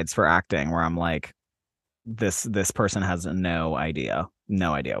sides for acting where I'm like, this person has no idea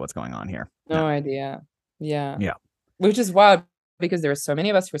what's going on here. No idea. Yeah. Which is wild, because there are so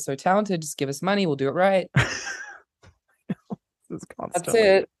many of us who are so talented. Just give us money, we'll do it right. That's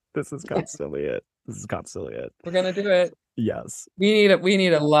it. This is constantly it. We're gonna do it. Yes. We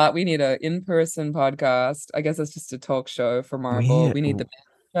need a lot. We need a in-person podcast. I guess it's just a talk show for Marvel. We need the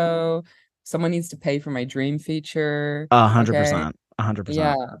show. Someone needs to pay for my dream feature. 100%. 100%.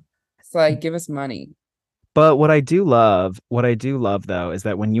 Yeah. It's like, give us money. But what I do love though, is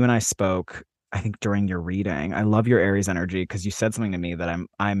that when you and I spoke, I think during your reading, I love your Aries energy, because you said something to me that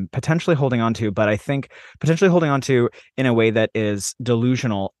I'm potentially holding on to, but I think potentially holding on to in a way that is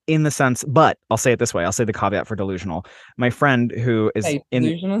delusional, in the sense, but I'll say it this way. I'll say the caveat for delusional. My friend who is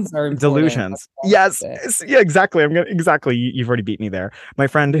in delusions. Yes. Yeah, exactly. Exactly. You've already beat me there. My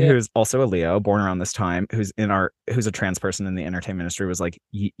friend who's also a Leo, born around this time, who's a trans person in the entertainment industry, was like,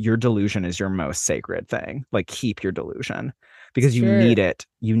 your delusion is your most sacred thing. Like, keep your delusion, because you need it.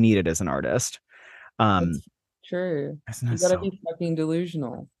 You need it as an artist. That's true. You gotta be fucking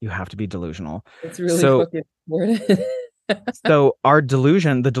delusional. You have to be delusional. It's really fucking important. So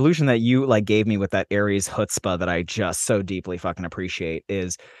the delusion that you like gave me with that Aries chutzpah that I just so deeply fucking appreciate,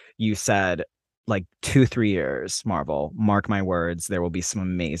 is you said, like, 2-3 years, Marvel, mark my words, there will be some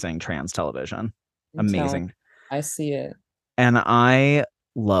amazing trans television. Amazing. I see it. And I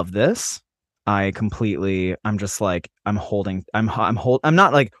love this. I'm just like, I'm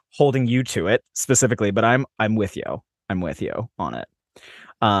not like holding you to it specifically, but I'm with you. I'm with you on it.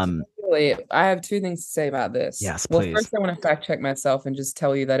 I have 2 things to say about this. Yes, please. Well, first I want to fact check myself and just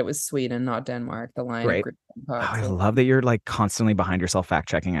tell you that it was Sweden, not Denmark, the Lion of Gripsholm. I love that you're like constantly behind yourself fact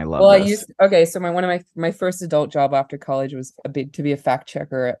checking. I love this. So one of my first adult job after college was to be a fact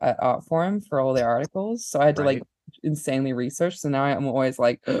checker at Artforum for all their articles. So I had to like insanely research. So now I'm always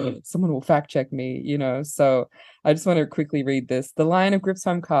like, someone will fact check me, So I just want to quickly read this. The Lion of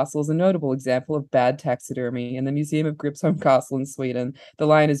Gripsholm Castle is a notable example of bad taxidermy. In the Museum of Gripsholm Castle in Sweden, the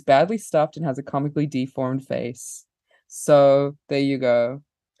lion is badly stuffed and has a comically deformed face. So there you go.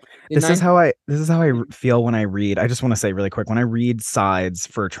 This is how I feel when I read. I just want to say really quick, when I read sides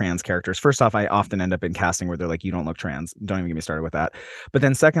for trans characters, first off, I often end up in casting where they're like, you don't look trans. Don't even get me started with that. But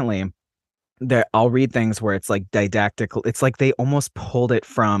then secondly, I'll read things where it's like didactical. It's like they almost pulled it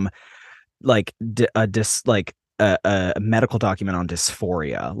from like a medical document on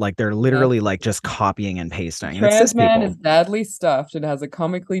dysphoria. Like, they're literally like just copying and pasting. Trans man is badly stuffed and has a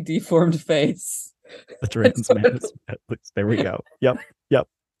comically deformed face. The trans man is badly. There we go. Yep.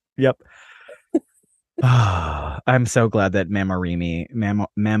 I'm so glad that Mama Riri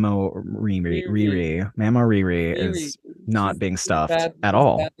is not being stuffed at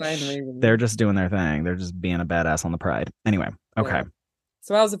all. They're just doing their thing. They're just being a badass on the Pride. Anyway, okay. Yeah.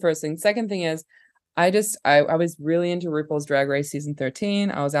 So that was the first thing. Second thing is, I was really into RuPaul's Drag Race season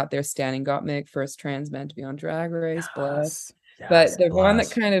 13. I was out there standing Gottmik, first trans man to be on Drag Race. Bless. But the one that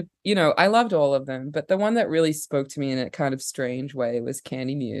kind of, I loved all of them, but the one that really spoke to me in a kind of strange way was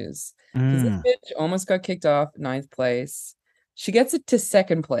Candy Muse. Because this bitch almost got kicked off 9th place. She gets it to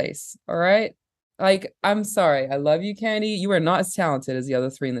 2nd place. All right. Like, I'm sorry. I love you, Candy. You are not as talented as the other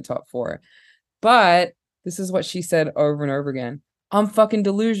 3 in the top 4. But this is what she said over and over again. I'm fucking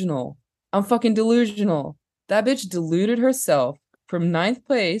delusional. That bitch deluded herself from 9th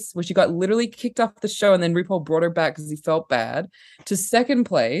place, where she got literally kicked off the show, and then RuPaul brought her back because he felt bad, to 2nd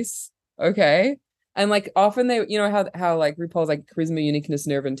place. Okay. And like often they, you know how like RuPaul's like charisma, uniqueness,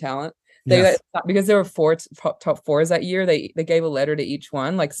 nerve, and talent. They because there were 4 top 4s that year, they gave a letter to each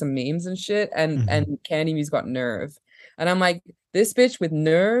one, like some memes and shit. And Candy Muse got nerve. And I'm like, this bitch with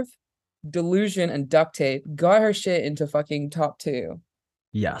nerve, delusion, and duct tape got her shit into fucking top 2.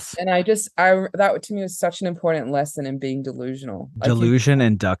 Yes. And that to me was such an important lesson in being delusional. Delusion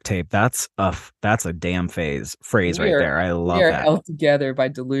and duct tape. That's a damn phrase right there. I love that. We are held together by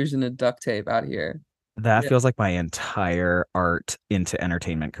delusion and duct tape out here. That feels like my entire art into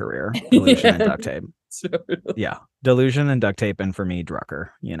entertainment career. Delusion and duct tape. Totally. Yeah. Delusion and duct tape, and for me, Drucker,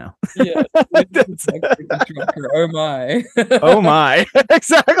 you know. Yeah. Drucker. Oh my. Oh my.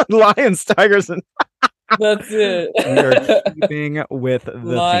 Exactly. Lions, tigers, and that's it. We are keeping with the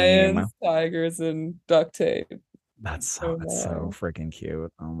Lions, theme. Tigers, and duct tape. That's so freaking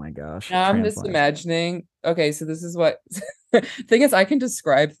cute. Oh my gosh. Now I'm just imagining. Okay, so this is what thing is, I can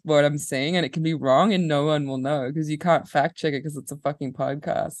describe what I'm saying and it can be wrong and no one will know because you can't fact check it because it's a fucking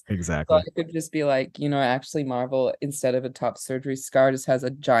podcast. Exactly. So it could just be like, you know, actually Marvel, instead of a top surgery scar, just has a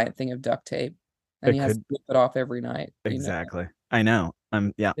giant thing of duct tape and he has to rip it off every night. Exactly. I know.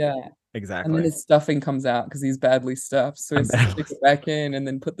 Yeah. Exactly. And then his stuffing comes out because he's badly stuffed. So he's stick it back in and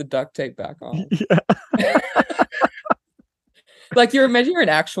then put the duct tape back on. Yeah. Like you're an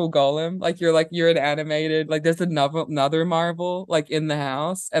actual golem. Like you're an animated, like there's another Marvel like in the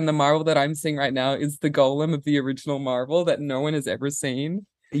house. And the Marvel that I'm seeing right now is the golem of the original Marvel that no one has ever seen.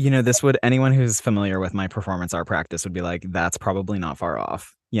 You know, anyone who's familiar with my performance art practice would be like, that's probably not far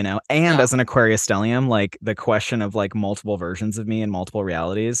off, you know? And as an Aquarius stellium, like the question of like multiple versions of me and multiple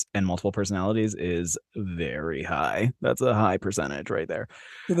realities and multiple personalities is very high. That's a high percentage right there.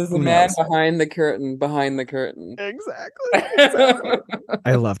 So there's a man behind the curtain. Exactly.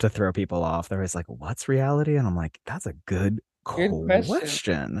 I love to throw people off. They're always like, what's reality? And I'm like, that's a good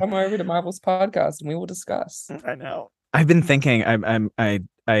question. Come over to Marvel's podcast and we will discuss. I know. I've been thinking,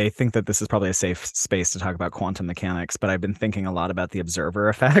 I think that this is probably a safe space to talk about quantum mechanics, but I've been thinking a lot about the observer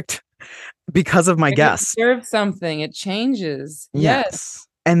effect because of my guests. Observe something, it changes. Yes.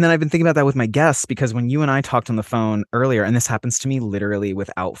 And then I've been thinking about that with my guests because when you and I talked on the phone earlier, and this happens to me literally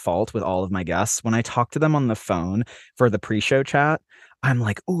without fault with all of my guests, when I talk to them on the phone for the pre-show chat, I'm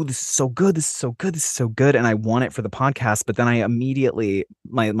like, oh, this is so good. This is so good. This is so good. And I want it for the podcast. But then I immediately,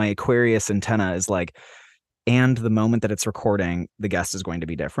 my Aquarius antenna is like, and the moment that it's recording, the guest is going to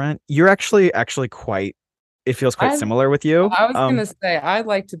be different. You're actually quite, it feels quite similar with you. I was going to say, I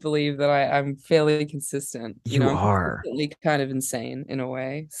like to believe that I'm fairly consistent. You are. I'm kind of insane in a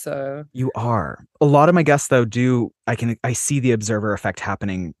way. So you are. A lot of my guests though I see the observer effect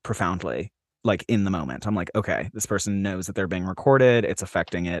happening profoundly. Like in the moment, I'm like, okay, this person knows that they're being recorded. It's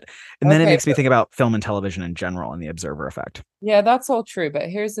affecting it. And then it makes me think about film and television in general and the observer effect. Yeah, that's all true. But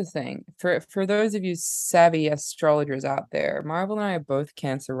here's the thing. For those of you savvy astrologers out there, Marvel and I are both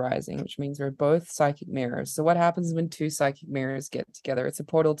Cancer rising, which means we're both psychic mirrors. So what happens when 2 psychic mirrors get together? It's a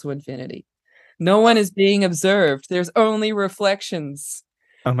portal to infinity. No one is being observed. There's only reflections.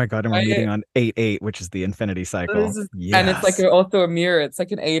 Oh my God, and we're meeting on 8-8, which is the infinity cycle. Yes. And it's like also a mirror. It's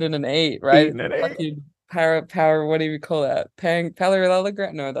like an 8 and an 8, right? 8 and an 8. Like power, what do you call that?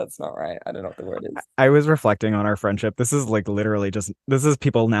 Parallelogram? No, that's not right. I don't know what the word is. I was reflecting on our friendship. This is like literally this is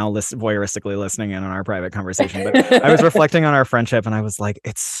people now voyeuristically listening in on our private conversation. But I was reflecting on our friendship and I was like,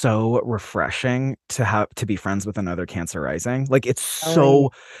 it's so refreshing to be friends with another Cancer rising. Like it's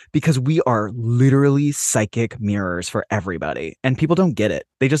because we are literally psychic mirrors for everybody. And people don't get it.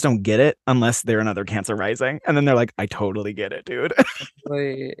 They just don't get it unless they're another Cancer rising. And then they're like, I totally get it, dude.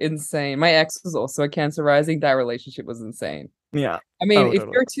 Insane. My ex was also a Cancer rising. That relationship was insane. Yeah. I mean, if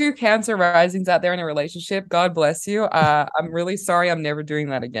you're 2 Cancer risings out there in a relationship, God bless you. I'm really sorry. I'm never doing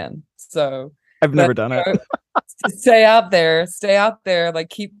that again. So I've never done it. Stay out there. Like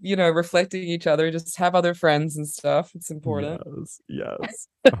keep, reflecting each other. Just have other friends and stuff. It's important. Yes.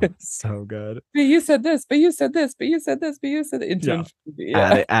 Oh, so good. But you said this, but you said this, but you said this, but you said it.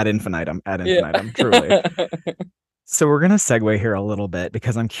 Yeah. Ad infinitum. Truly. So we're going to segue here a little bit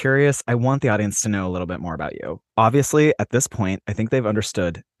because I'm curious. I want the audience to know a little bit more about you. Obviously, at this point, I think they've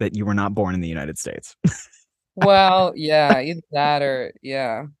understood that you were not born in the United States. Well, yeah, either that or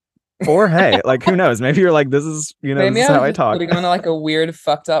yeah. Or hey, like who knows? Maybe you're like, this is this is how I talk. Putting on like a weird,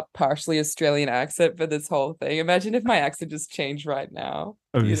 fucked up, partially Australian accent for this whole thing. Imagine if my accent just changed right now.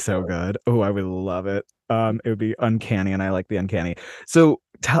 It would be so good. Oh, I would love it. It would be uncanny, and I like the uncanny. So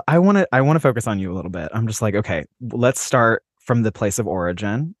I want to focus on you a little bit. I'm just like, okay, let's start from the place of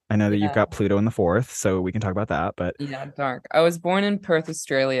origin. I know that you've Yeah. got Pluto in the fourth, so we can talk about that. But Yeah, dark. I was born in Perth,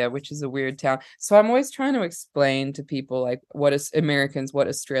 Australia, which is a weird town. So I'm always trying to explain to people like what is Americans, what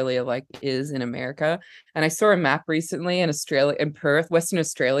Australia like is in America. And I saw a map recently in Australia, in Perth, Western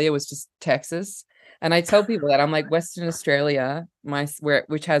Australia was just Texas. And I tell people that I'm like Western Australia,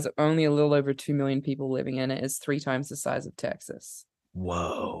 which has only a little over 2 million people living in it, is 3 times the size of Texas.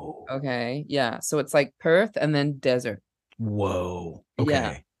 whoa. Okay. Yeah. So it's like Perth and then desert. Whoa. Yeah.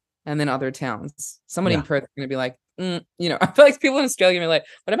 Okay. And then other towns. Somebody in Yeah. Perth is going to be like, I feel like people in Australia are like,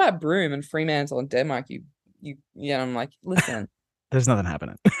 what about Broome and Fremantle and Denmark? I'm like, listen, There's nothing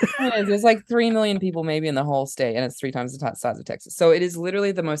happening. there's like 3 million people maybe in the whole state, and it's 3 times the size of Texas. So it is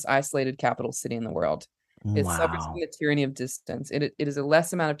literally the most isolated capital city in the world. It suffers from Wow. the tyranny of distance. It is a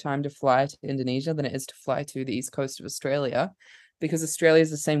less amount of time to fly to Indonesia than it is to fly to the east coast of Australia, because Australia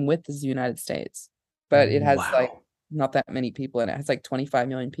is the same width as the United States, but it has like Wow. not that many people in it. It has like 25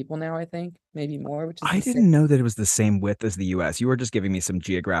 million people now, I think, maybe more, which is I insane. didn't know that it was the same width as the US. You were just giving me some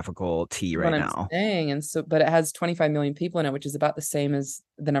geographical tea What right I'm now. saying, and so, but it has 25 million people in it, which is about the same as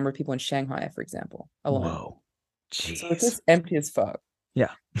the number of people in Shanghai, for example, alone. Whoa. So it's Jeez. just empty as fuck.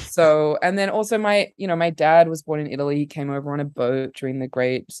 Yeah. So, and then also my dad was born in Italy. He came over on a boat during the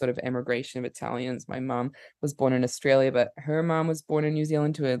great sort of emigration of Italians. My mom was born in Australia, but her mom was born in New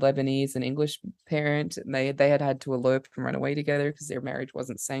Zealand to a Lebanese and English parent. And they had to elope and run away together because their marriage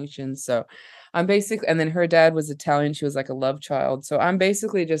wasn't sanctioned. So I'm basically, and then her dad was Italian. She was like a love child. So I'm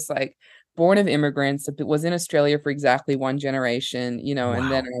basically just like born of immigrants, was in Australia for exactly 1 generation, and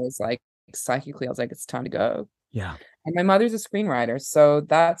then Wow. I was like, psychically, I was like, it's time to go. Yeah. And my mother's a screenwriter, so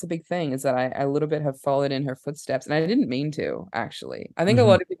that's a big thing, is that I a little bit have followed in her footsteps, and I didn't mean to, actually. I think a Hmm.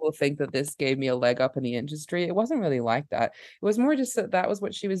 lot of people think that this gave me a leg up in the industry. It wasn't really like that. It was more just that was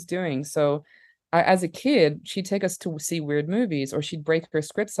what she was doing. So, as a kid, she'd take us to see weird movies, or she'd break her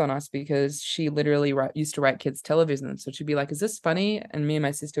scripts on us because she literally used to write kids' television. So she'd be like, "Is this funny?" And me and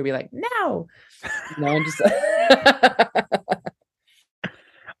my sister would be like, "No," and just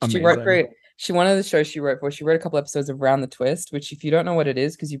she wrote Amazing. for one of the shows she wrote for. She wrote a couple episodes of Round the Twist, which if you don't know what it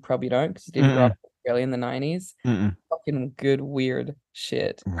is, because you probably don't, because you didn't grow up Mm-mm. in Australia in the 90s, Mm-mm. fucking good weird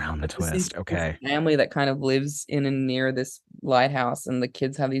shit. Round the It's just twist. this Okay. family that kind of lives in and near this lighthouse, and the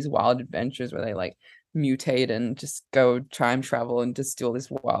kids have these wild adventures where they like mutate and just go time travel and just do all this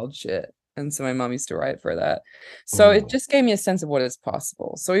wild shit. And so my mom used to write for that. So it Ooh. just gave me a sense of what is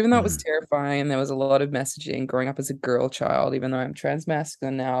possible. So even though it was Mhm. terrifying, there was a lot of messaging growing up as a girl child, even though I'm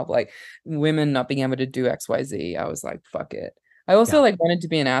transmasculine now, of like women not being able to do XYZ. I was like, fuck it. I also Yeah. like wanted to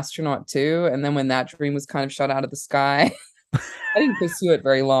be an astronaut too. And then when that dream was kind of shot out of the sky, I didn't pursue it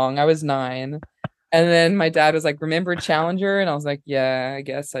very long. I was 9. And then my dad was like, remember Challenger? And I was like, yeah, I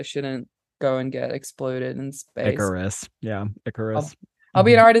guess I shouldn't go and get exploded in space. Icarus. Yeah. I'll, Icarus. I'll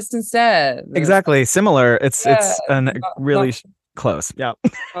be an Mhm. artist instead. And it's like, Exactly. Similar. It's yeah, it's an not, really not, close. Yeah.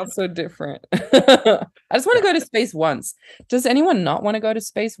 not so different. I just want to Yeah. go to space once. Does anyone not want to go to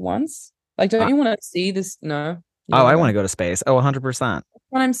space once? Like, don't you want to see this? No, you don't Oh, want I to want go. to go to space. Oh, 100%.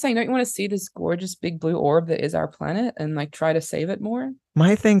 What I'm saying, don't you want to see this gorgeous big blue orb that is our planet and like try to save it more?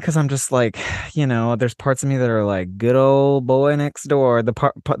 My thing, because I'm just like, there's parts of me that are like good old boy next door.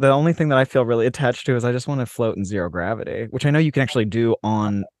 The only thing that I feel really attached to is I just want to float in zero gravity, which I know you can actually do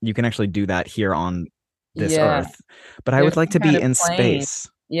that here on this Yeah. Earth, but I There's would like some to kind be of in plane. space.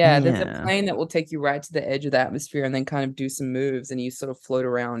 Yeah, there's a Yeah. plane that will take you right to the edge of the atmosphere and then kind of do some moves and you sort of float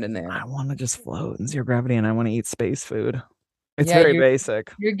around in there. I want to just float in zero gravity and I want to eat space food. It's Yeah, very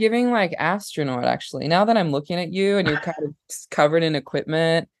basic. you're giving like astronaut actually. Now that I'm looking at you and you're kind of covered in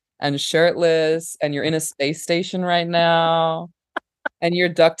equipment and shirtless and you're in a space station right now and your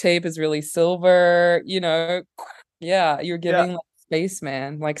duct tape is really silver, yeah, you're Yeah. giving like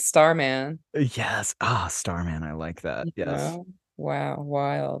spaceman, like Starman, Yes. Ah, Starman. I like that. you Yes. know? Wow,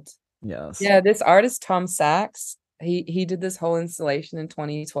 wild. Yes. Yeah, this artist Tom Sachs, he did this whole installation in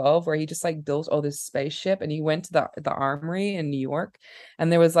 2012 where he just like built all this spaceship and he went to the armory in New York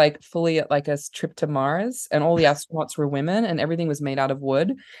and there was like fully like a trip to Mars and all the astronauts were women and everything was made out of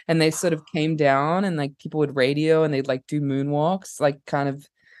wood and they sort of came down and like people would radio and they'd like do moonwalks, like kind of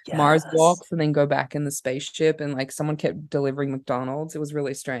Mars Yes. walks and then go back in the spaceship and like someone kept delivering McDonald's. It was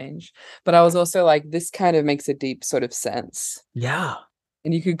really strange. But I was also like, this kind of makes a deep sort of sense, Yeah.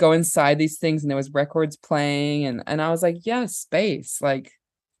 and you could go inside these things and there was records playing and I was like, yeah, space. Like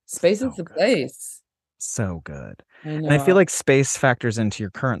space is So the good. place. So good. I And I feel know. like space factors into your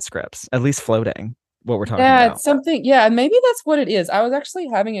current scripts, at least floating. what we're talking Yeah, about. it's something. Yeah, maybe that's what it is. I was actually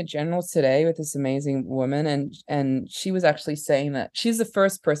having a general today with this amazing woman, and she was actually saying that she's the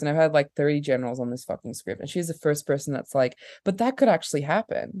first person. I've had like 30 generals on this fucking script, and she's the first person that's like, but that could actually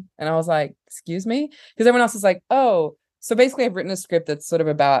happen. And I was like, excuse me? Because everyone else is like, oh, so basically I've written a script that's sort of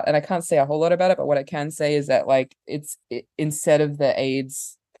about, and I can't say a whole lot about it, but what I can say is that like instead of the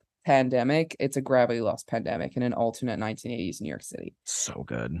AIDS pandemic, it's a gravity loss pandemic in an alternate 1980s New York City. So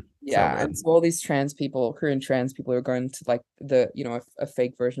good. Yeah, So good. and so all these trans people, Korean trans people, are going to like a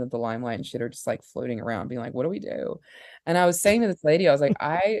fake version of the limelight and shit, are just like floating around, being like, "What do we do?" And I was saying to this lady, I was like,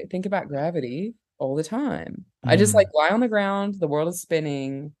 I think about gravity all the time. I just like lie on the ground, the world is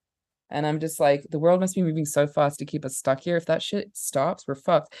spinning, and I'm just like, the world must be moving so fast to keep us stuck here. If that shit stops, we're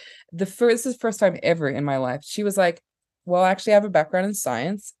fucked. This is the first time ever in my life. She was like, well, actually, I have a background in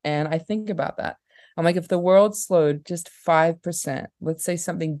science, and I think about that. I'm like, if the world slowed just 5%, let's say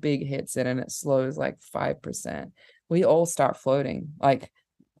something big hits it and it slows like 5%, we all start floating. Like,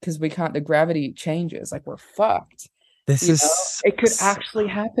 because we can't, the gravity changes, like we're fucked. This is it could actually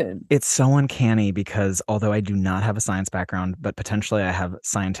happen. It's so uncanny because although I do not have a science background, but potentially I have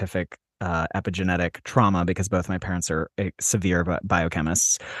scientific epigenetic trauma because both my parents are severe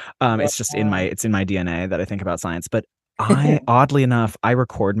biochemists. It's just in my DNA that I think about science. But oddly enough, I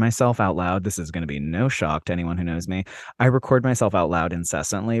record myself out loud. This is going to be no shock to anyone who knows me. I record myself out loud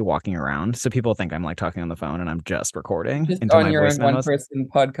incessantly walking around. So people think I'm like talking on the phone and I'm just recording just into on my your voice own memos. one-person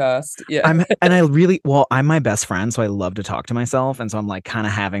podcast. Yeah. I'm my best friend, so I love to talk to myself. And so I'm like kind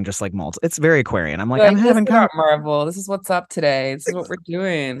of having just like multiple, it's very Aquarian. I'm like, I'm having kind of Marvel. This is what's up today. This is what we're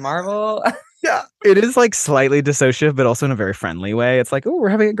doing. Marvel. Yeah, it is like slightly dissociative, but also in a very friendly way. It's like, oh, we're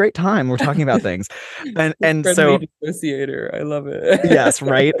having a great time. We're talking about things. And so dissociator. I love it. Yes,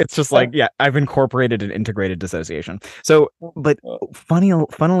 right. It's just like, yeah, I've incorporated an integrated dissociation. So, but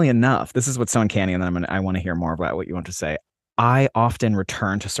funnily enough, this is what's so uncanny, and then I want to hear more about what you want to say. I often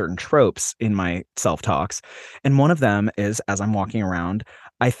return to certain tropes in my self-talks. And one of them is as I'm walking around,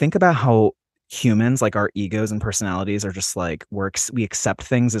 I think about how humans, like our egos and personalities, are just like we accept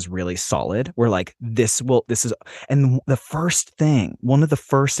things as really solid. We're like, this is, and the first thing, one of the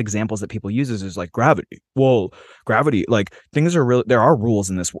first examples that people use is like gravity. Well, gravity, like things are real. There are rules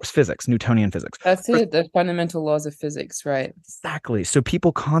in this physics, Newtonian physics. That's it. The fundamental laws of physics, right? Exactly. So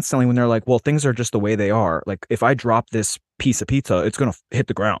people constantly, when they're like, well, things are just the way they are. Like if I drop this piece of pizza, it's going to hit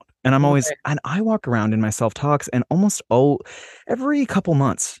the ground. And I'm always, and I walk around in my self-talks and almost every couple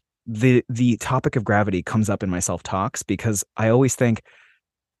months, the topic of gravity comes up in my self-talks because I always think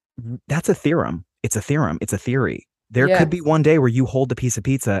that's a theorem. It's a theorem. It's a theory. There could be one day where you hold the piece of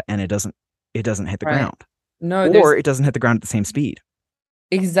pizza and it doesn't hit the ground. No, or it doesn't hit the ground at the same speed.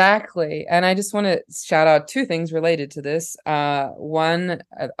 Exactly. And I just want to shout out two things related to this. One,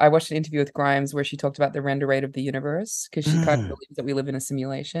 I watched an interview with Grimes where she talked about the render rate of the universe because she kind of believes that we live in a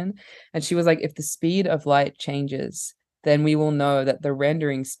simulation. And she was like, if the speed of light changes, then we will know that the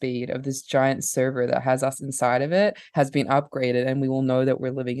rendering speed of this giant server that has us inside of it has been upgraded, and we will know that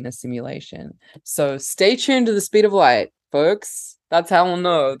we're living in a simulation. So stay tuned to the speed of light, folks. That's how we'll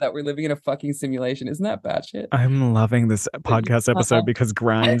know that we're living in a fucking simulation. Isn't that bad shit? I'm loving this podcast episode because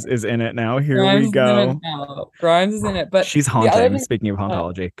Grimes is in it now. Here we go. Grimes is in it, but she's haunting. Speaking of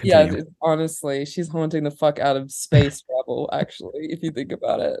hauntology, yeah, honestly, she's haunting the fuck out of space travel. Actually, if you think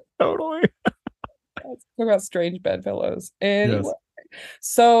about it, totally. Let's talk about strange bedfellows. Anyway. Yes.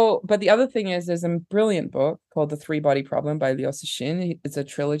 So, but the other thing is, there's a brilliant book called The Three Body Problem by Liu Cixin. It's a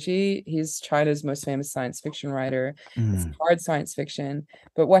trilogy. He's China's most famous science fiction writer. It's hard science fiction.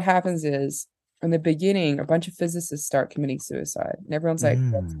 But what happens is, in the beginning, a bunch of physicists start committing suicide. And everyone's like,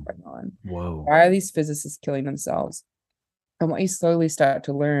 what's going on? Whoa. Why are these physicists killing themselves? And what you slowly start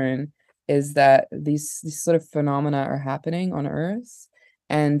to learn is that these sort of phenomena are happening on Earth.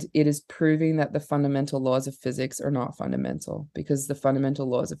 And it is proving that the fundamental laws of physics are not fundamental because the fundamental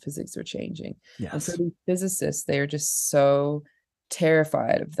laws of physics are changing. Yes. And so these physicists, they are just so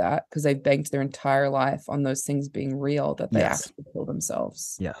terrified of that because they banked their entire life on those things being real that they actually kill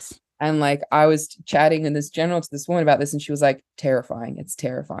themselves. Yes. And like I was chatting in this general to this woman about this, and she was like, terrifying. It's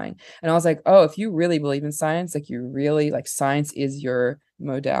terrifying. And I was like, oh, if you really believe in science, like you really like science is your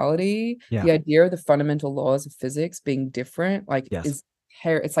modality. Yeah. The idea of the fundamental laws of physics being different, like is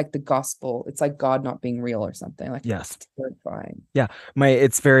it's like the gospel. It's like God not being real or something. Like yes, it's terrifying. Yeah,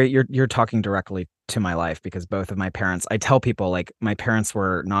 it's very you're talking directly to my life because both of my parents, I tell people like my parents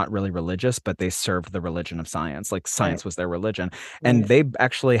were not really religious, but they served the religion of science. Like science was their religion, and they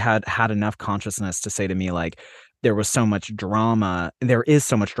actually had enough consciousness to say to me like, there was so much drama. There is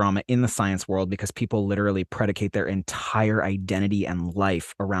so much drama in the science world because people literally predicate their entire identity and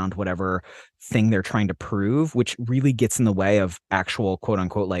life around whatever thing they're trying to prove, which really gets in the way of actual quote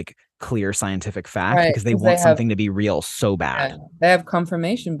unquote like clear scientific fact because they want something to be real so bad. They have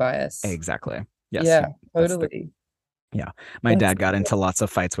confirmation bias. Exactly. Yes. Yeah, totally. Yeah. My dad got into lots of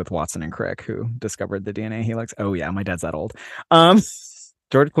fights with Watson and Crick, who discovered the DNA he likes. Oh yeah, my dad's that old.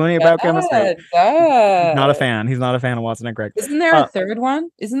 George Clooney about chemistry. Not a fan. He's not a fan of Watson and Crick. Isn't there a third one?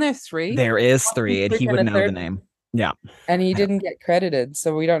 Isn't there 3? There is 3, and he would know the name. Yeah. And he didn't get credited,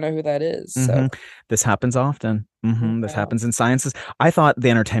 so we don't know who that is. So this happens often. This happens in sciences. I thought the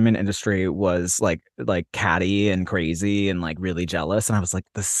entertainment industry was like catty and crazy and like really jealous, and I was like,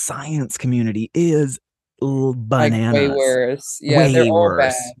 the science community is bananas. Like way worse. Yeah, they're all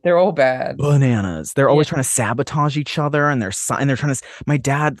bad. They're all bad. Bananas. They're always trying to sabotage each other, and they're trying to. My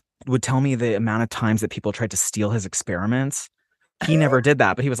dad would tell me the amount of times that people tried to steal his experiments. He never did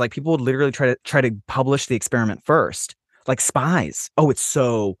that, but he was like, people would literally try to publish the experiment first, like spies. Oh, it's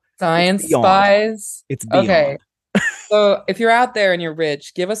so science spies. It's beyond. Okay. So if you're out there and you're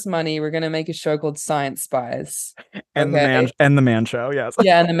rich, give us money. We're gonna make a show called Science Spies. And the Man Show, yes.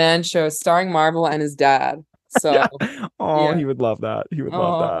 Yeah, and the Man Show, starring Marvel and his dad. So he would love that. He would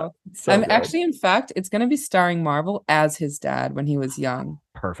love that. So actually, in fact, it's gonna be starring Marvel as his dad when he was young.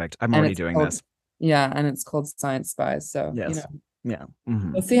 Perfect. I'm already doing this. Yeah, and it's called Science Spies. So yes. Yeah.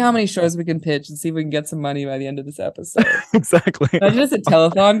 Let's see how many shows we can pitch and see if we can get some money by the end of this episode. Exactly. Imagine it's a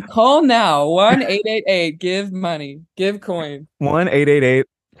telethon. Call now. 1-888 give money. Give coin. 1-888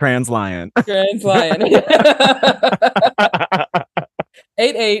 trans lion. Trans lion.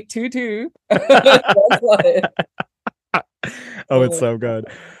 8822. Oh, it's so good.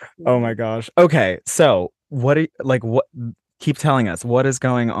 Oh my gosh. Okay, so what keep telling us what is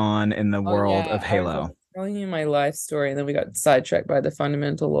going on in the world of Halo. Telling you my life story, and then we got sidetracked by the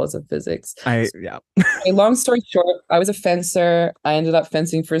fundamental laws of physics. Long story short, I was a fencer. I ended up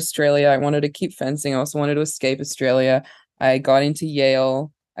fencing for Australia. I wanted to keep fencing. I also wanted to escape Australia. I got into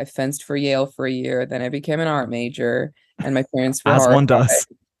Yale. I fenced for Yale for a year. Then I became an art major, and my parents were as one does.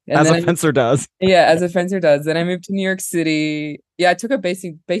 And as a fencer does. Yeah, as a fencer does. Then I moved to New York City. Yeah, I took a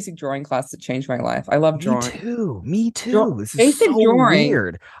basic drawing class that changed my life. I love drawing. Me too. This is so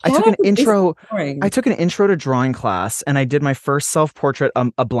weird. I took an intro to drawing class, and I did my first self-portrait,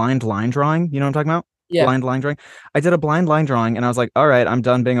 a blind line drawing. You know what I'm talking about? Yeah. Blind line drawing. I did a blind line drawing, and I was like, all right, I'm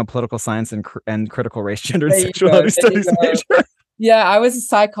done being a political science and critical race, gender, and sexuality studies major. Yeah, I was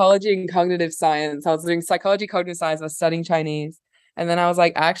psychology and cognitive science. I was doing psychology, cognitive science. I was studying Chinese. And then I was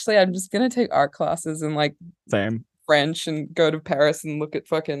like, actually, I'm just going to take art classes and like French and go to Paris and look at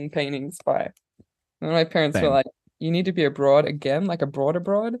fucking paintings by. And my parents were like, you need to be abroad again, like abroad.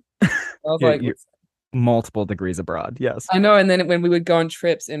 I was like, multiple degrees abroad. Yes, I know. And then when we would go on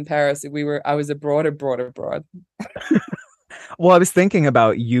trips in Paris, I was abroad. Well, I was thinking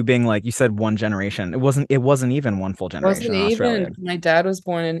about you being like, you said one generation. It wasn't even one full generation in Australia. My dad was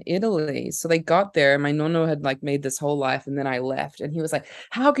born in Italy. So they got there and my nono had like made this whole life and then I left. And he was like,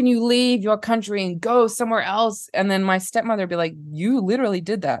 how can you leave your country and go somewhere else? And then my stepmother would be like, you literally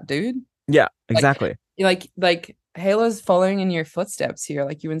did that, dude. Yeah, exactly. Like Halo's following in your footsteps here.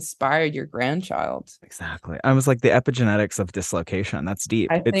 Like you inspired your grandchild. Exactly. I was like the epigenetics of dislocation. That's deep.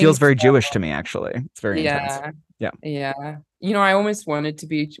 It feels very Jewish to me, actually. It's very intense. Yeah. You know, I almost wanted to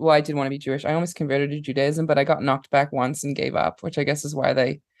be, I did want to be Jewish. I almost converted to Judaism, but I got knocked back once and gave up, which I guess is why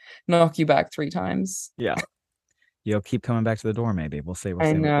they knock you back 3 times. Yeah. You'll keep coming back to the door, maybe. We'll see.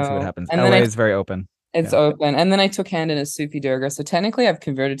 We'll see what happens. And LA is very open. It's open. And then I took hand in a Sufi Durga. So technically I've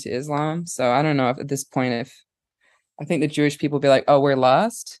converted to Islam. So I don't know if at this point, I think the Jewish people will be like, oh, we're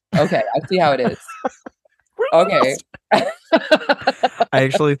lost. Okay. I see how it is. Okay. I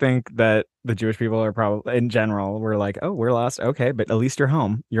actually think that the Jewish people are probably, in general, we're like, oh, we're lost. Okay, but at least you're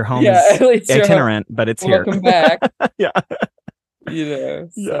home. Your home is itinerant, but it's here. Welcome back. Yeah. You know.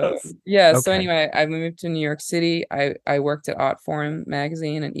 Yes. Yeah. So anyway, I moved to New York City. I worked at Art Forum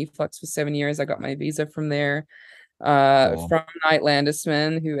magazine and eFlux for 7 years. I got my visa from there. From Knight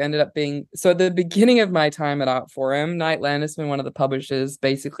Landesman, who ended up being at the beginning of my time at Art Forum, Knight Landesman, one of the publishers,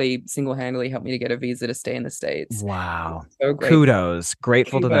 basically single-handedly helped me to get a visa to stay in the States. Wow. So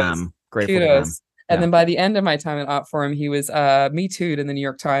grateful to them. And then by the end of my time at Art Forum, he was Me Too'd in the New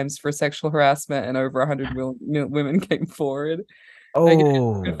York Times for sexual harassment, and over 100 women came forward.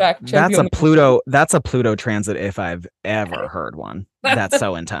 Oh, that's a Pluto transit if I've ever heard one. That's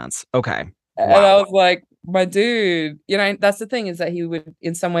so intense. Okay. Wow. And I was like, my dude, you know, that's the thing, is that he would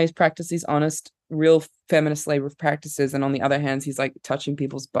in some ways practice these honest, real feminist labor practices, and on the other hand, he's like touching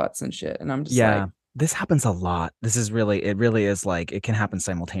people's butts and shit. And I'm just like, this happens a lot. It really is like it can happen Kind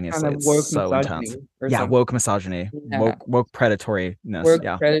simultaneously. of It's woke so misogyny intense. or Yeah, something. woke misogyny, Yeah. woke predatoryness. Work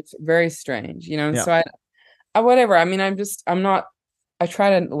Yeah. credit, very strange, and Yeah. so I whatever. I mean, I'm not. I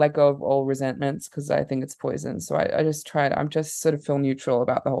try to let go of all resentments because I think it's poison. So I just try to. I'm just sort of feel neutral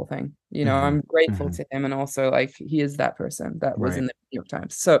about the whole thing. Hmm. I'm grateful Hmm. to him, and also like he is that person that was Right. in the New York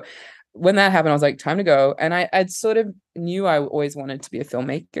Times. So when that happened, I was like, time to go. And I'd sort of knew I always wanted to be a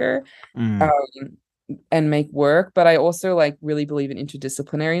filmmaker. Mm. Um, and make work, but I also like really believe in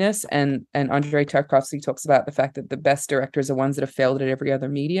interdisciplinariness, and Andrei Tarkovsky talks about the fact that the best directors are ones that have failed at every other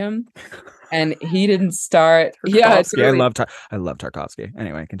medium. And he didn't start. Yeah, Tarkovsky. totally. I love Tarkovsky.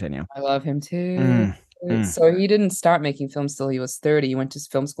 Anyway, continue. I love him too. Mm. Mm. So he didn't start making films till he was 30. He went to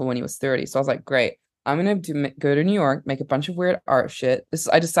film school when he was 30. So I was like, great. I'm gonna go to New York, make a bunch of weird art shit.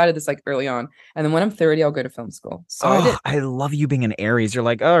 I decided this like early on, and then when I'm 30, I'll go to film school. So I Oh, did. I love you being an Aries. You're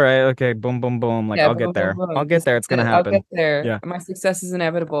like, all right, okay, boom, boom, boom. Like, Yeah, I'll boom, get boom, there. I'll boom. get there. It's gonna I'll get happen. there. Yeah. My success is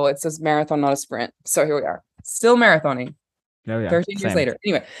inevitable. It says marathon, not a sprint. So here we are, still marathoning. Oh yeah. 13 years Same. later.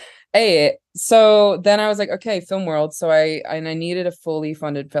 Anyway, so then I was like, okay, film world. So I needed a fully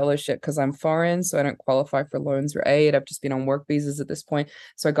funded fellowship because I'm foreign, so I don't qualify for loans or aid. I've just been on work visas at this point.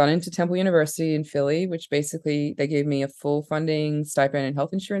 So I got into Temple University in Philly, which basically they gave me a full funding stipend and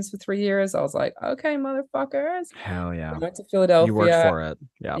health insurance for 3 years. I was like, okay, motherfuckers. Hell yeah. I went to You worked Philadelphia. for it.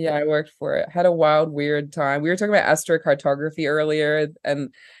 Yeah. Yeah, I worked for it. Had a wild, weird time. We were talking about astrocartography earlier,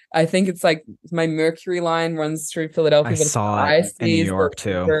 and I think it's like my Mercury line runs through I Philadelphia, but it's the saw it eye in New sees York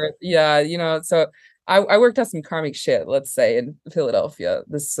too. yeah, so I worked out some karmic shit, let's say, in Philadelphia,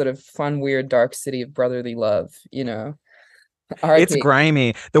 this sort of fun, weird, dark city of brotherly love. It's RIP.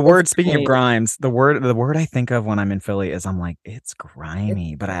 grimy. The It's word, speaking of grimy. grimes, the word I think of when I'm in Philly is I'm like, it's It's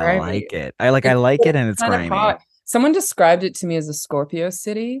grimy, but I grimy. like it. I like it and it's Kind of grimy. hot. Someone described it to me as a Scorpio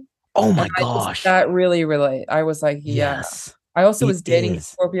city, Oh and my I just gosh. that really relate. I was like, yeah. Yes, I also it was dating a is.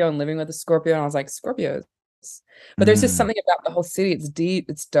 Scorpio and living with a Scorpio, and I was like, Scorpios. But there's just Mm. something about the whole city. It's deep,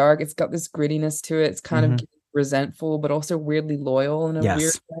 it's dark, it's got this grittiness to it. It's kind of Hmm. resentful, but also weirdly loyal in a weird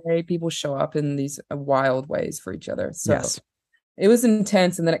Yes. way. People show up in these wild ways for each other. So Yes. it was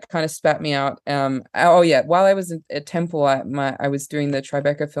intense, and then it kind of spat me out. Oh yeah, while I was at Temple, I was doing the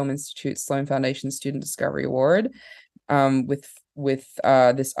Tribeca Film Institute Sloan Foundation Student Discovery Award, with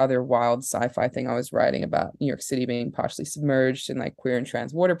this other wild sci-fi thing I was writing about New York City being partially submerged and like queer and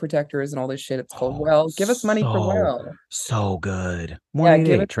trans water protectors and all this shit. It's called Oh, Well. Give us money for Well. so good. Yeah,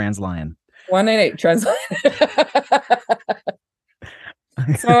 give it 188 Trans Lion. 188 translate.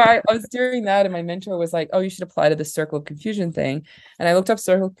 So I was doing that, and my mentor was like, "Oh, you should apply to the Circle of Confusion thing." And I looked up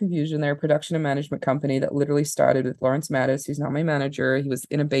Circle of Confusion. They're a production and management company that literally started with Lawrence Mattis, who's not my manager. He was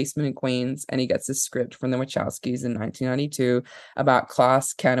in a basement in Queens, and he gets this script from the Wachowskis in 1992 about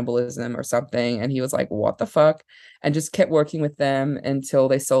class cannibalism or something. And he was like, "What the fuck?" And just kept working with them until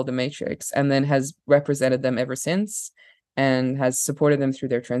they sold The Matrix, and then has represented them ever since, and has supported them through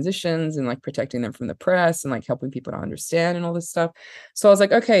their transitions and like protecting them from the press and like helping people to understand and all this stuff. So I was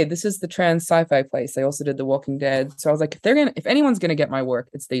like, okay, this is the trans sci-fi place. They also did The Walking Dead. So I was like, if anyone's gonna get my work,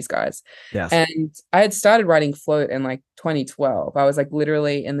 it's these guys. Yes. And I had started writing Float in like 2012. I was like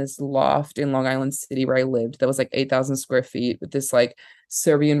literally in this loft in Long Island City where I lived that was like 8,000 square feet with this like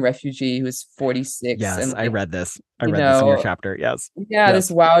Serbian refugee who was 46 Yes. and I like, read this. I you read this in your know, chapter. Yes. yeah, this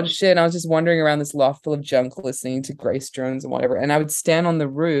Yes. wild shit. And I was just wandering around this loft full of junk, listening to Grace Jones and whatever. And I would stand on the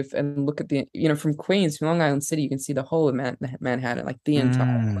roof and look at from Queens, from Long Island City, you can see the whole of Manhattan, like the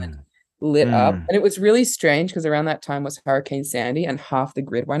entire island Mm. lit up. Mm. And it was really strange because around that time was Hurricane Sandy and half the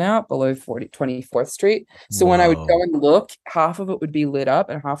grid went out below 24th Street. So when I would go Whoa. and look, half of it would be lit up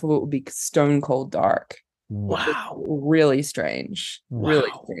and half of it would be stone cold dark, which was Wow. really strange. Really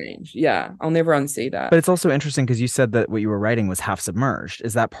Wow. strange. Yeah, I'll never unsee that. But it's also interesting because you said that what you were writing was half submerged.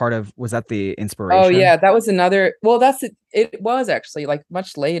 Is that was that the Oh inspiration? yeah, that was another. Well, that's it. It was actually like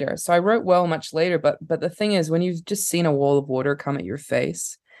much later. So I wrote Well much later, but the thing is, when you've just seen a wall of water come at your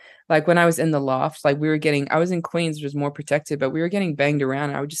face, like when I was in the loft, like I was in Queens, which was more protected, but we were getting banged around.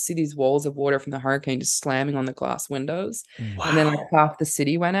 And I would just see these walls of water from the hurricane just slamming on the glass windows, and then like Wow. half the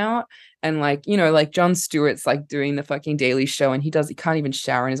city went out. And like, like Jon Stewart's like doing the fucking Daily Show, and he can't even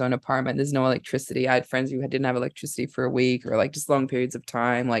shower in his own apartment. There's no electricity. I had friends who didn't have electricity for a week or like just long periods of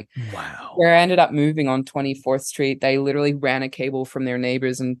time. Like Wow. where I ended up moving on 24th Street, they literally ran a cable from their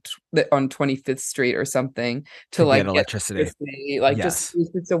neighbors and on 25th Street or something to To get like get electricity. electricity. Like just Yes. it was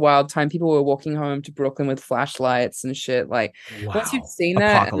just a wild time. People were walking home to Brooklyn with flashlights and shit. Like once you've Wow. seen that,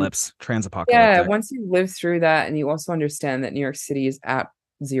 and Apocalypse. yeah, Trans-apocalyptic. once you live through that, and you also understand that New York City is at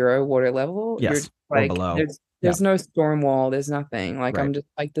zero water level, you're Yes. Or like below. There's no storm wall. There's nothing. Like, I'm just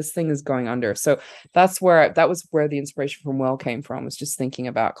like, this thing is going under. So that was where the inspiration from Well came from, was just thinking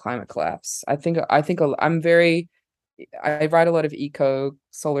about climate collapse. I write a lot of eco,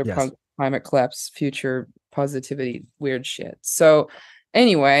 solar punk, climate collapse, future positivity, weird shit. So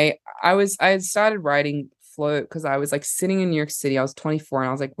anyway, I had started writing Float because I was like sitting in New York City. I was 24 and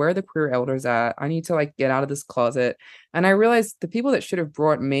I was like, where are the queer elders at? I need to like get out of this closet. And I realized the people that should have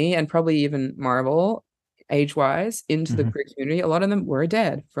brought me, and probably even Marvel, age-wise, into the queer community, a lot of them were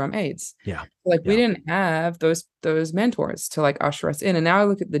dead from AIDS. We didn't have those mentors to like usher us in. And now I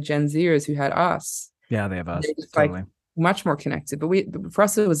look at the Gen Zers who had us. Yeah, they have us. Totally. Like much more connected. But for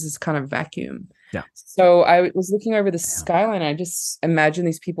us, it was this kind of vacuum. Yeah. So I was looking over the skyline. I just imagined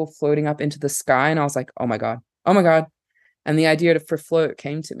these people floating up into the sky, and I was like, oh my God. And the idea for Float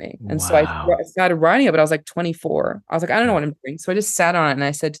came to me. And so I started writing it, but I was like 24. I was like, I don't know what I'm doing. So I just sat on it and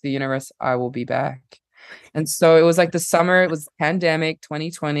I said to the universe, I will be back. And so it was like the summer, it was pandemic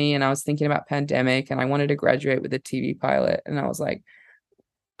 2020. And I was thinking about pandemic, and I wanted to graduate with a TV pilot. And I was like,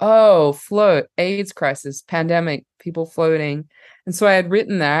 oh, Float, AIDS crisis, pandemic, people floating. And so I had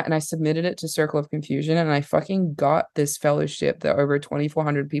written that and I submitted it to Circle of Confusion, and I fucking got this fellowship that over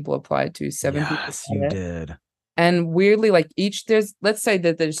 2,400 people applied to. 7 people. Yes, you did. And weirdly, like let's say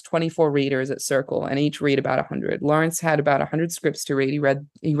that there's 24 readers at Circle, and each read about 100. Lawrence had about 100 scripts to read.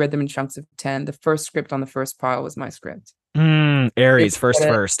 He read them in chunks of 10. The first script on the first pile was my script. Aries,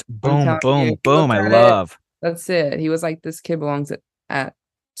 first. Boom, boom, boom. I love. That's it. He was like, this kid belongs at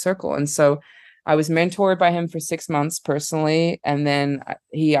Circle. And so I was mentored by him for 6 months personally, and then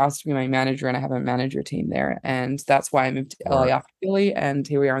he asked to be my manager, and I have a manager team there, and that's why I moved to LA after Philly, and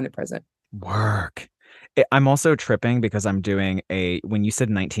here we are in the present. Work. I'm also tripping because I'm doing when you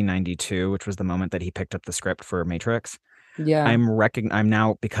said 1992, which was the moment that he picked up the script for Matrix. Yeah. I'm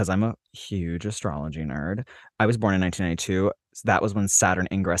now, because I'm a huge astrology nerd, I was born in 1992. So that was when Saturn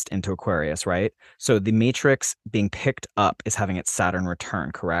ingressed into Aquarius, right? So the Matrix being picked up is having its Saturn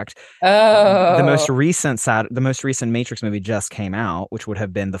return, correct? Oh. The most recent Matrix movie just came out, which would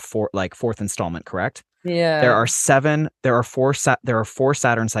have been the fourth installment, correct? Yeah. There are four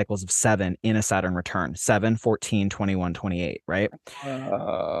Saturn cycles of 7 in a Saturn return. 7, 14, 21, 28, right?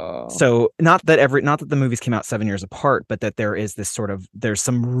 Oh. So not that the movies came out 7 years apart, but that there's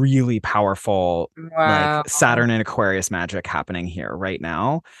some really powerful like Saturn and Aquarius magic happening here right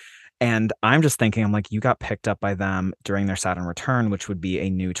now. And I'm just thinking, I'm like, you got picked up by them during their Saturn return, which would be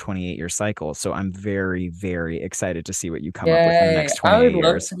a new 28-year cycle. So I'm very, very excited to see what you come up with in the next 28 years. I would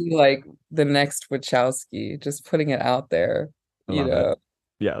love to be like the next Wachowski, just putting it out there. You know?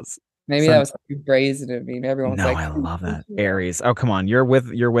 Yes. Maybe that was too brazen of me. Everyone's like, I love that. Aries. Oh, come on. You're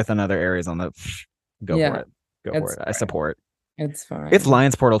with another Aries on the go for it. Go for it. I support. It's fine. It's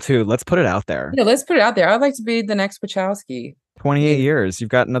Lions Portal 2. Let's put it out there. Yeah, let's put it out there. I'd like to be the next Wachowski. 28 years. You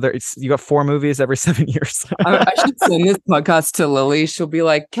got 4 movies every 7 years. I should send this podcast to Lily. She'll be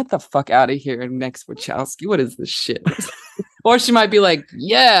like, get the fuck out of here, next Wachowski. What is this shit? Or she might be like,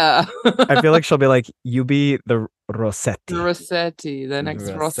 yeah. I feel like she'll be like, you be the Rossetti. The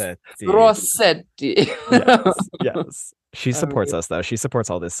next Rossetti. Yes. She supports us, though. She supports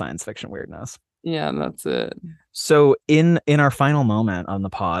all this science fiction weirdness. Yeah, that's it. So in our final moment on the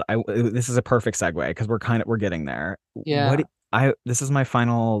pod, this is a perfect segue because we're getting there. Yeah. This is my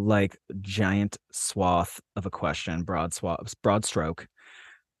final like giant swath of a question, broad stroke.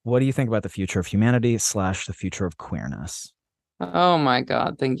 What do you think about the future of humanity / the future of queerness? Oh my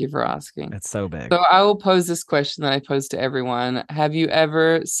God, thank you for asking. It's so big. So I will pose this question that I pose to everyone. Have you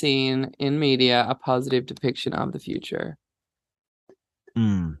ever seen in media a positive depiction of the future?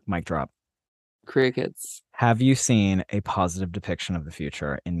 Mic drop. Crickets. Have you seen a positive depiction of the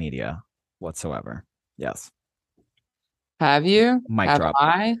future in media whatsoever? Yes. Have you? Mic drop.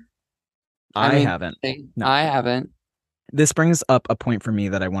 I haven't. No. I haven't. This brings up a point for me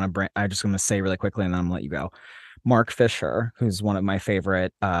that I want to bring. I just want to say really quickly, and then I'm gonna let you go. Mark Fisher, who's one of my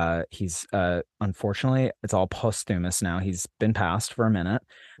favorite. He's unfortunately, it's all posthumous now. He's been passed for a minute,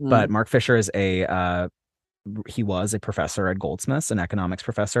 but Mark Fisher is he was a professor at Goldsmiths, an economics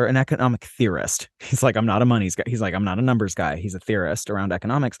professor, an economic theorist. He's like, I'm not a money's guy. He's like, I'm not a numbers guy. He's a theorist around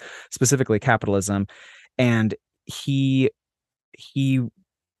economics, specifically capitalism. And he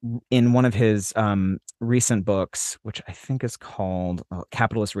in one of his recent books, which I think is called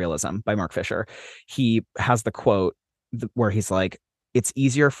Capitalist Realism by Mark Fisher, he has the quote where he's like, it's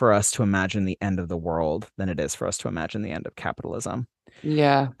easier for us to imagine the end of the world than it is for us to imagine the end of capitalism.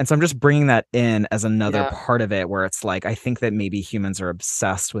 Yeah. And so I'm just bringing that in as another part of it, where it's like, I think that maybe humans are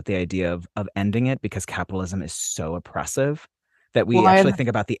obsessed with the idea of ending it because capitalism is so oppressive that we actually think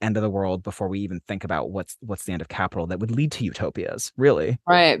about the end of the world before we even think about what's the end of capital that would lead to utopias, really.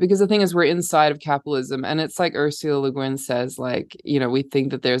 Right, because the thing is, we're inside of capitalism, and it's like Ursula Le Guin says, like, we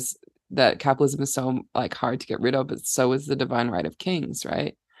think that capitalism is so like hard to get rid of, but so is the divine right of kings,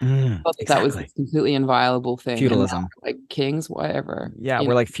 right? Exactly. That was a completely inviolable thing. Feudalism, like kings, whatever. Yeah,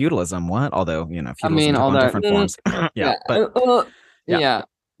 we're like feudalism. What? Although feudalism took on different forms. Yeah, but yeah.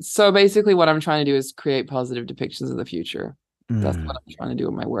 So basically, what I'm trying to do is create positive depictions of the future. That's what I'm trying to do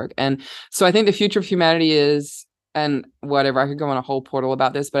with my work. And so I think the future of humanity is, and whatever, I could go on a whole portal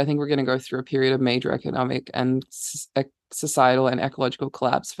about this, but I think we're going to go through a period of major economic and societal and ecological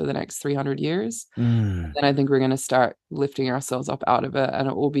collapse for the next 300 years. And I think we're going to start lifting ourselves up out of it, and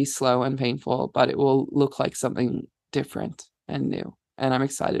it will be slow and painful, but it will look like something different and new. And I'm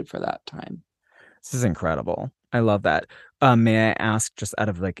excited for that time. This is incredible. I love that. May I ask, just out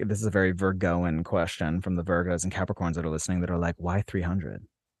of like, this is a very Virgoan question from the Virgos and Capricorns that are listening, that are like, why 300?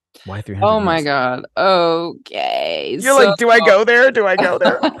 Why 300? Oh my God. Okay. You're like, do I go there? Do I go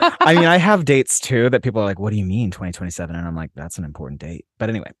there? I mean, I have dates too that people are like, what do you mean 2027? And I'm like, that's an important date. But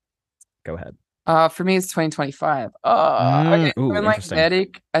anyway, go ahead. For me, it's 2025. Okay. Ooh, like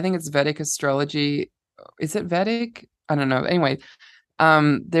Vedic. I think it's Vedic astrology. Is it Vedic? I don't know. Anyway,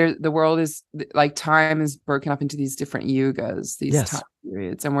 the world is like, time is broken up into these different yugas, these time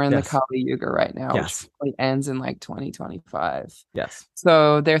periods, and we're in the Kali Yuga right now, which ends in like 2025. Yes.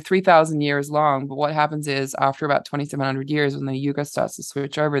 So they're 3,000 years long, but what happens is, after about 2,700 years, when the yuga starts to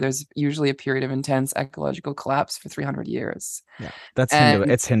switch over, there's usually a period of intense ecological collapse for 300 years. Yeah, that's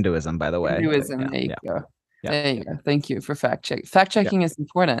it's Hinduism, by the way. Hinduism. There you go. There you go. Thank you for fact checking. Fact checking is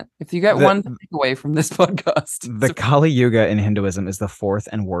important. If you get one takeaway from this podcast, the Kali Yuga in Hinduism is the fourth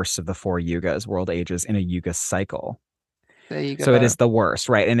and worst of the 4 yugas, world ages, in a yuga cycle. There you go. So it is the worst,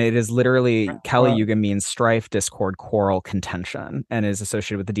 right? And it is literally, Kali Yuga means strife, discord, quarrel, contention, and is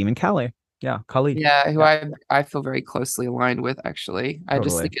associated with the demon Kali. Yeah, Kali. Yeah, who I feel very closely aligned with, actually. Totally. I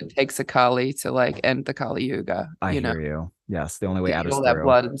just think it takes a Kali to like end the Kali Yuga. I hear you. Yes, the only way out is all that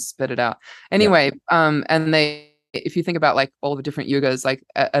blood and spit it out. Anyway, and if you think about like all the different yugas, like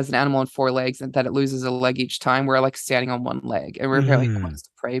as an animal on 4 legs, and that it loses a leg each time, we're like standing on 1 leg, and we're apparently the most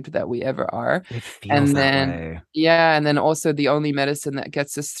depraved that we ever are. It feels that way. Yeah, and then also the only medicine that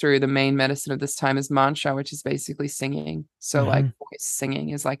gets us through, the main medicine of this time, is mantra, which is basically singing. So like voice singing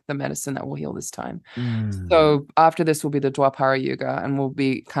is like the medicine that will heal this time. So after this will be the Dwapara Yuga, and we'll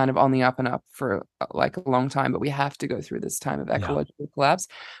be kind of on the up and up for like a long time, but we have to go through this time of ecological collapse,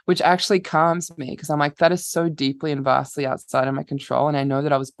 which actually calms me, because I'm like, that is so deeply and vastly outside of my control, and I know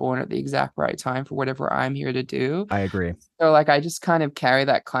that I was born at the exact right time for whatever I'm here to do. I agree. So like, I just kind of carry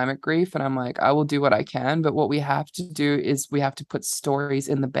that climate grief, and I'm like, I will do what I can, but what we have to do is we have to put stories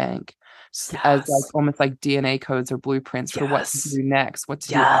in the bank as like almost like DNA codes or blueprints for what to do next, what to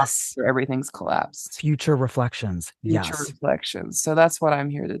do after everything's collapsed. Future reflections. Reflections. So that's what I'm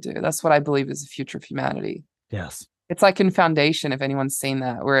here to do. That's what I believe is the future of humanity. Yes. It's like in Foundation, if anyone's seen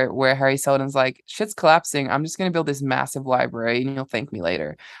that, where Harry Seldon's like, shit's collapsing, I'm just going to build this massive library and you'll thank me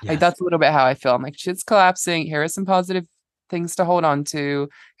later. Like, that's a little bit how I feel. I'm like, shit's collapsing. Here are some positive things to hold on to.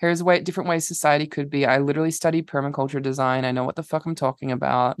 Here's different ways society could be. I literally studied permaculture design. I know what the fuck I'm talking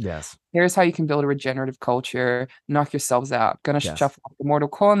about. Yes. Here's how you can build a regenerative culture. Knock yourselves out. Gonna shuffle off the mortal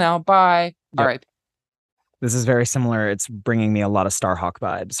coil now. Bye. All right. This is very similar. It's bringing me a lot of Starhawk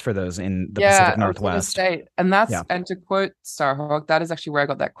vibes for those in the Pacific Northwest. And and to quote Starhawk, that is actually where I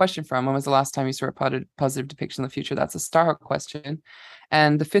got that question from. When was the last time you saw a positive depiction of the future? That's a Starhawk question.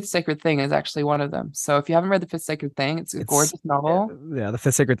 And The Fifth Sacred Thing is actually one of them. So if you haven't read The Fifth Sacred Thing, it's a gorgeous novel. Yeah, The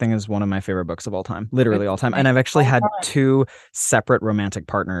Fifth Sacred Thing is one of my favorite books of all time, literally all time. And I've actually had 2 separate romantic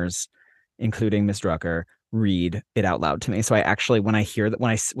partners, including Miss Drucker, read it out loud to me. So I actually, when I hear that,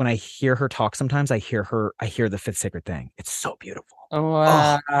 when I hear her talk, sometimes I hear The Fifth Sacred Thing. It's so beautiful.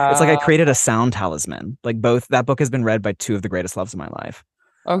 Wow. It's like I created a sound talisman. Like that book has been read by 2 of the greatest loves of my life.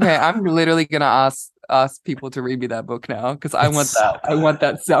 Okay, I'm literally gonna ask people to read me that book now, because I want that. I want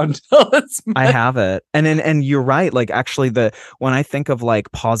that sound talisman. I have it, and you're right. Like, actually, when I think of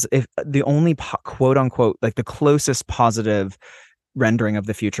like positive, the only quote unquote like the closest positive rendering of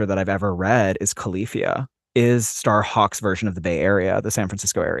the future that I've ever read is Califia, is Starhawk's version of the Bay Area, the San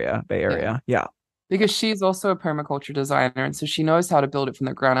Francisco Bay Area. Yeah. Because she's also a permaculture designer, and so she knows how to build it from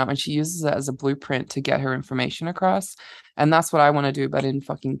the ground up, and she uses it as a blueprint to get her information across. And that's what I want to do, but in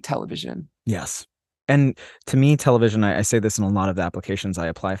fucking television. Yes. And to me, television, I say this in a lot of the applications I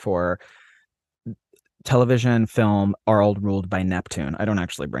apply for, television, film are all ruled by Neptune. I don't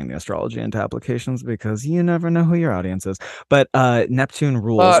actually bring the astrology into applications because you never know who your audience is. But Neptune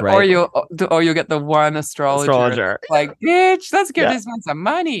rules, right? Or you get the one astrologer. Like, bitch, let's give this man some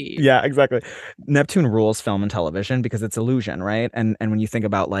money. Yeah, exactly. Neptune rules film and television because it's illusion, right? And when you think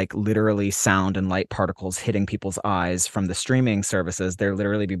about like literally sound and light particles hitting people's eyes from the streaming services, they're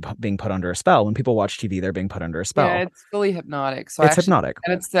literally being put under a spell. When people watch TV, they're being put under a spell. Yeah, it's fully hypnotic. So it's hypnotic.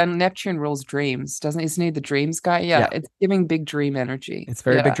 And it's then Neptune rules dreams. Isn't he the dreams guy? Yeah, it's giving big dream energy. It's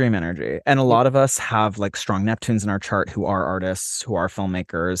very big dream energy. And a lot of us have like strong Neptunes in our chart who are artists, who are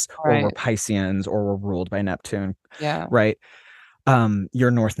filmmakers, or we're Pisceans, or we're ruled by Neptune. Yeah. Right.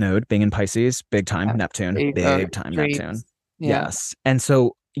 Your North Node being in Pisces, big time Neptune, big time Neptune. Yes. And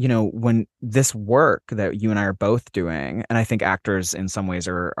so, you know, when this work that you and I are both doing, and I think actors in some ways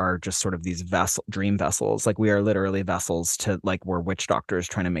are just sort of these dream vessels, like we are literally vessels to, like, we're witch doctors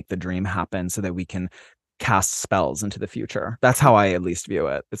trying to make the dream happen so that we can cast spells into the future. That's how I at least view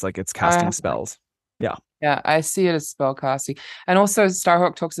it. It's like it's casting spells. Yeah. Yeah, I see it as spell casting. And also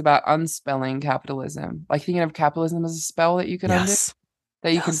Starhawk talks about unspelling capitalism. Like thinking of capitalism as a spell that you can undo,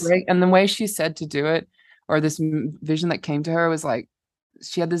 that you can break. And the way she said to do it, or this vision that came to her, was like,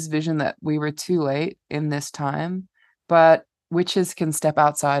 she had this vision that we were too late in this time, but witches can step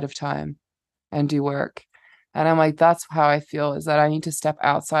outside of time and do work. And I'm like, that's how I feel, is that I need to step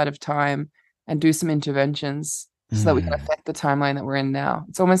outside of time and do some interventions so that we can affect the timeline that we're in now.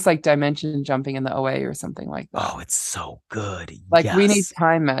 It's almost like dimension jumping in the OA or something like that. Oh, it's so good. Like we need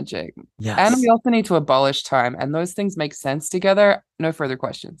time magic. Yes. And we also need to abolish time. And those things make sense together. No further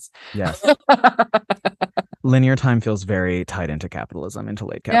questions. Yes. Linear time feels very tied into capitalism, into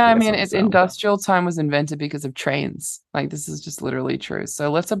late capitalism. Yeah, I mean, industrial time was invented because of trains. Like this is just literally true.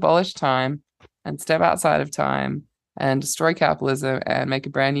 So let's abolish time and step outside of time and destroy capitalism and make a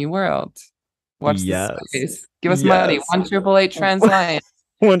brand new world. Watch this space. Give us money. 1-888 Trans Lion.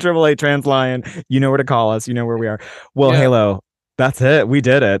 1-888 Trans Lion. You know where to call us. You know where we are. Well, Halo, that's it. We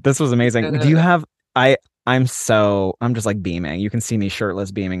did it. This was amazing. Do you have? I'm just like beaming. You can see me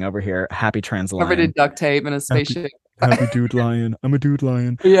shirtless beaming over here. Happy Trans Lion. Covered in duct tape and a spaceship. Happy Dude Lion. I'm a Dude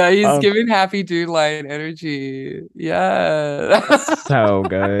Lion. Yeah, he's giving Happy Dude Lion energy. Yeah. So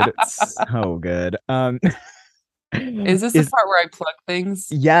good. So good. Is this the part where I plug things?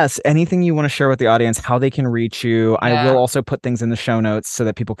 Yes. Anything you want to share with the audience, how they can reach you. I will also put things in the show notes so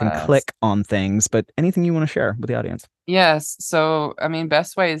that people can click on things, but anything you want to share with the audience. Yes. So, I mean,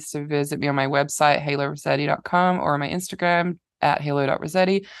 best way is to visit me on my website, halorossetti.com, or on my Instagram at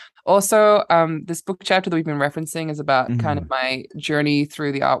halo.rossetti. Also, this book chapter that we've been referencing is about kind of my journey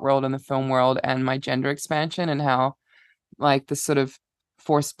through the art world and the film world and my gender expansion, and how like this sort of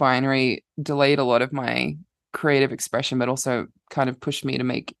forced binary delayed a lot of my creative expression, but also kind of pushed me to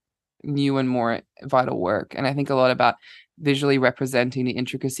make new and more vital work. And I think a lot about visually representing the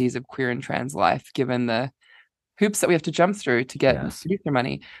intricacies of queer and trans life, given the hoops that we have to jump through to get producer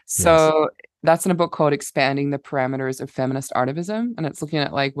money. So that's in a book called Expanding the Parameters of Feminist Artivism. And it's looking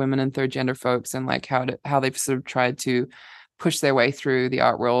at like women and third gender folks and like how they've sort of tried to push their way through the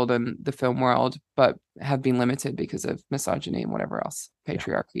art world and the film world, but have been limited because of misogyny and whatever else,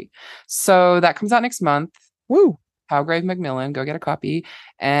 patriarchy. So that comes out next month. Woo! Palgrave Macmillan, go get a copy.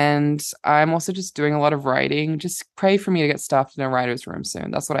 And I'm also just doing a lot of writing. Just pray for me to get stuffed in a writer's room soon.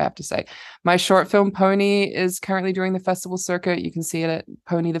 That's what I have to say. My short film Pony is currently doing the festival circuit. You can see it at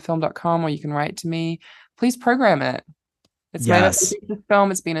ponythefilm.com, or you can write to me. Please program it. It's my most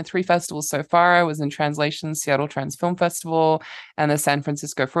film. It's been in 3 festivals so far. I was in Translation, Seattle Trans Film Festival, and the San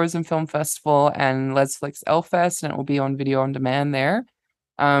Francisco Frozen Film Festival, and Lesflix L-Fest, and it will be on video on demand there.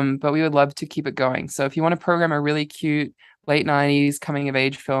 But we would love to keep it going. So if you want to program a really cute late 90s coming of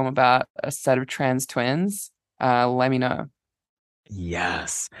age film about a set of trans twins, let me know.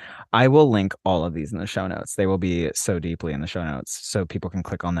 Yes. I will link all of these in the show notes. They will be so deeply in the show notes so people can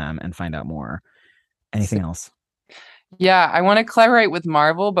click on them and find out more. Anything else? Yeah, I want to collaborate with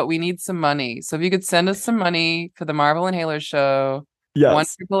Marvel, but we need some money. So if you could send us some money for the Marvel and Halo show,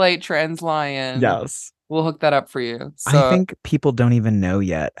 1-888 Trans Lion. Yes. We'll hook that up for you. So, I think people don't even know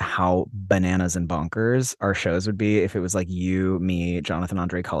yet how bananas and bonkers our shows would be if it was like you, me, Jonathan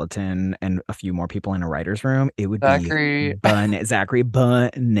Andre Colleton, and a few more people in a writer's room. It would be Zachary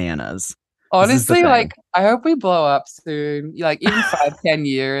bananas. Honestly, like, I hope we blow up soon. Like, even 5-10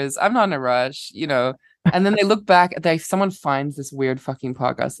 years. I'm not in a rush, you know. And then they look back, someone finds this weird fucking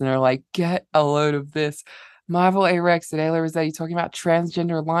podcast and they're like, get a load of this. Marvel A-Rex and Ayla Rossetti talking about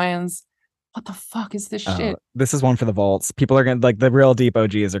transgender lions. What the fuck is this shit? This is one for the vaults. People are gonna, like, the real deep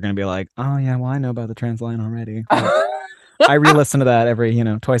OGs are gonna be like, oh yeah, well, I know about the trans lion already. I re-listen to that every,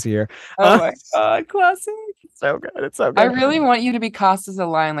 twice a year. Oh my God, classic. It's so good. It's so good. I really want you to be cast as a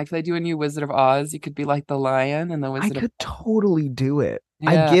lion. Like if they do a new Wizard of Oz, you could be like the lion and the Wizard of Oz. Totally do it.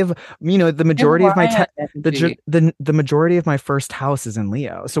 Yeah. I give, the majority of my the majority of my first house is in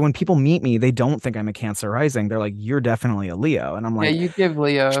Leo. So when people meet me, they don't think I'm a Cancer rising. They're like, "You're definitely a Leo," and I'm like, "Yeah, you give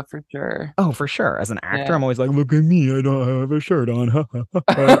Leo for sure." Oh, for sure. As an actor, I'm always like, "Look at me, I don't have a shirt on."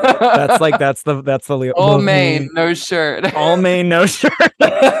 that's the Leo. All mane, no shirt. All mane, no shirt.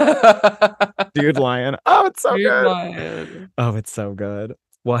 Dude lion. Oh, it's so good. Lion. Oh, it's so good.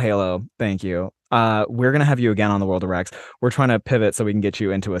 Well, Halo, thank you. We're gonna have you again on the World of Rex. We're trying to pivot so we can get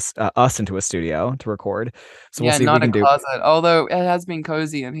you into us into a studio to record. So we'll see not what we can a closet. Although it has been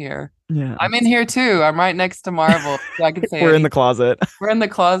cozy in here. Yeah, I'm in here too. I'm right next to Marvel. So I can say we're in the closet. We're in the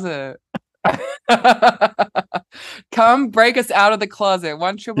closet. Come break us out of the closet.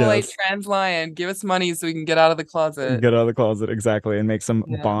 1-888 trans lion. Give us money so we can get out of the closet. Get out of the closet, exactly, and make some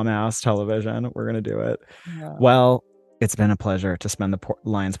bomb ass television. We're gonna do it. Yeah. Well, it's been a pleasure to spend the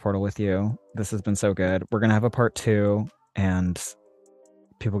Lions Portal with you. This has been so good. We're gonna have a part 2, and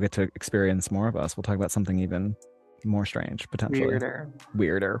people get to experience more of us. We'll talk about something even more strange, potentially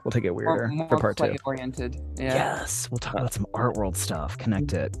weirder. We'll take it weirder more for part 2. Oriented. Yeah. Yes, we'll talk about some art world stuff.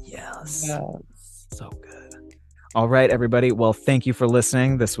 Connect it. Yes. So good. All right, everybody. Well, thank you for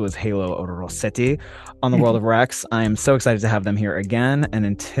listening. This was Halo Odorossetti on the World of Rex. I am so excited to have them here again. And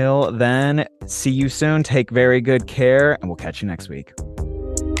until then, see you soon. Take very good care, and we'll catch you next week.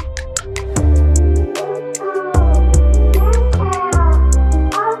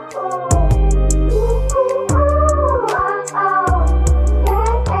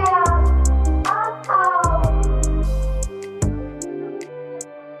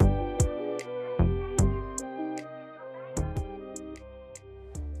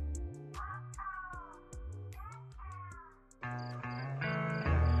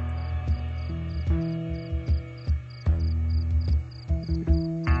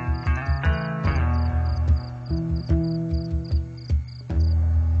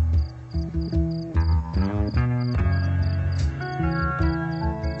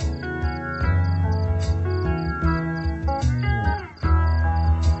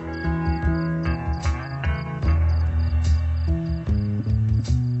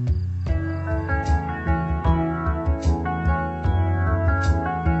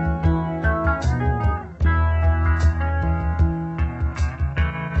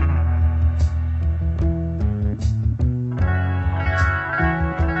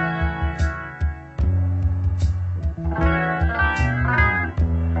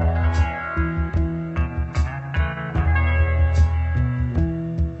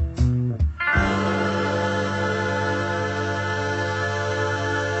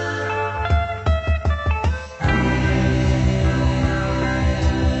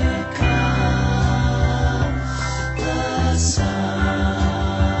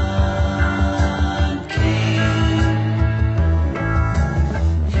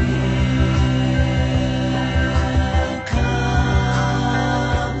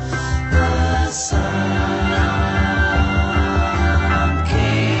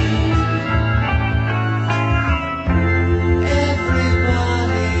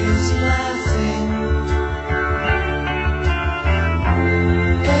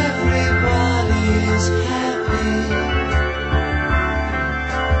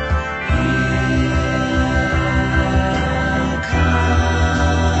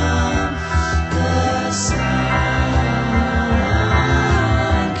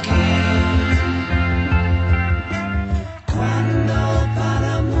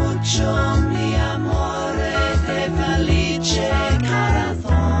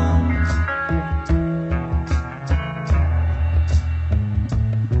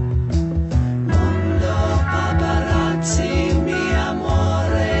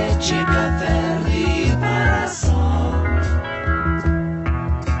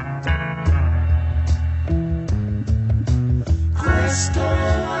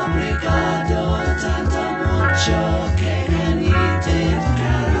 Obrigado, tanto mucho.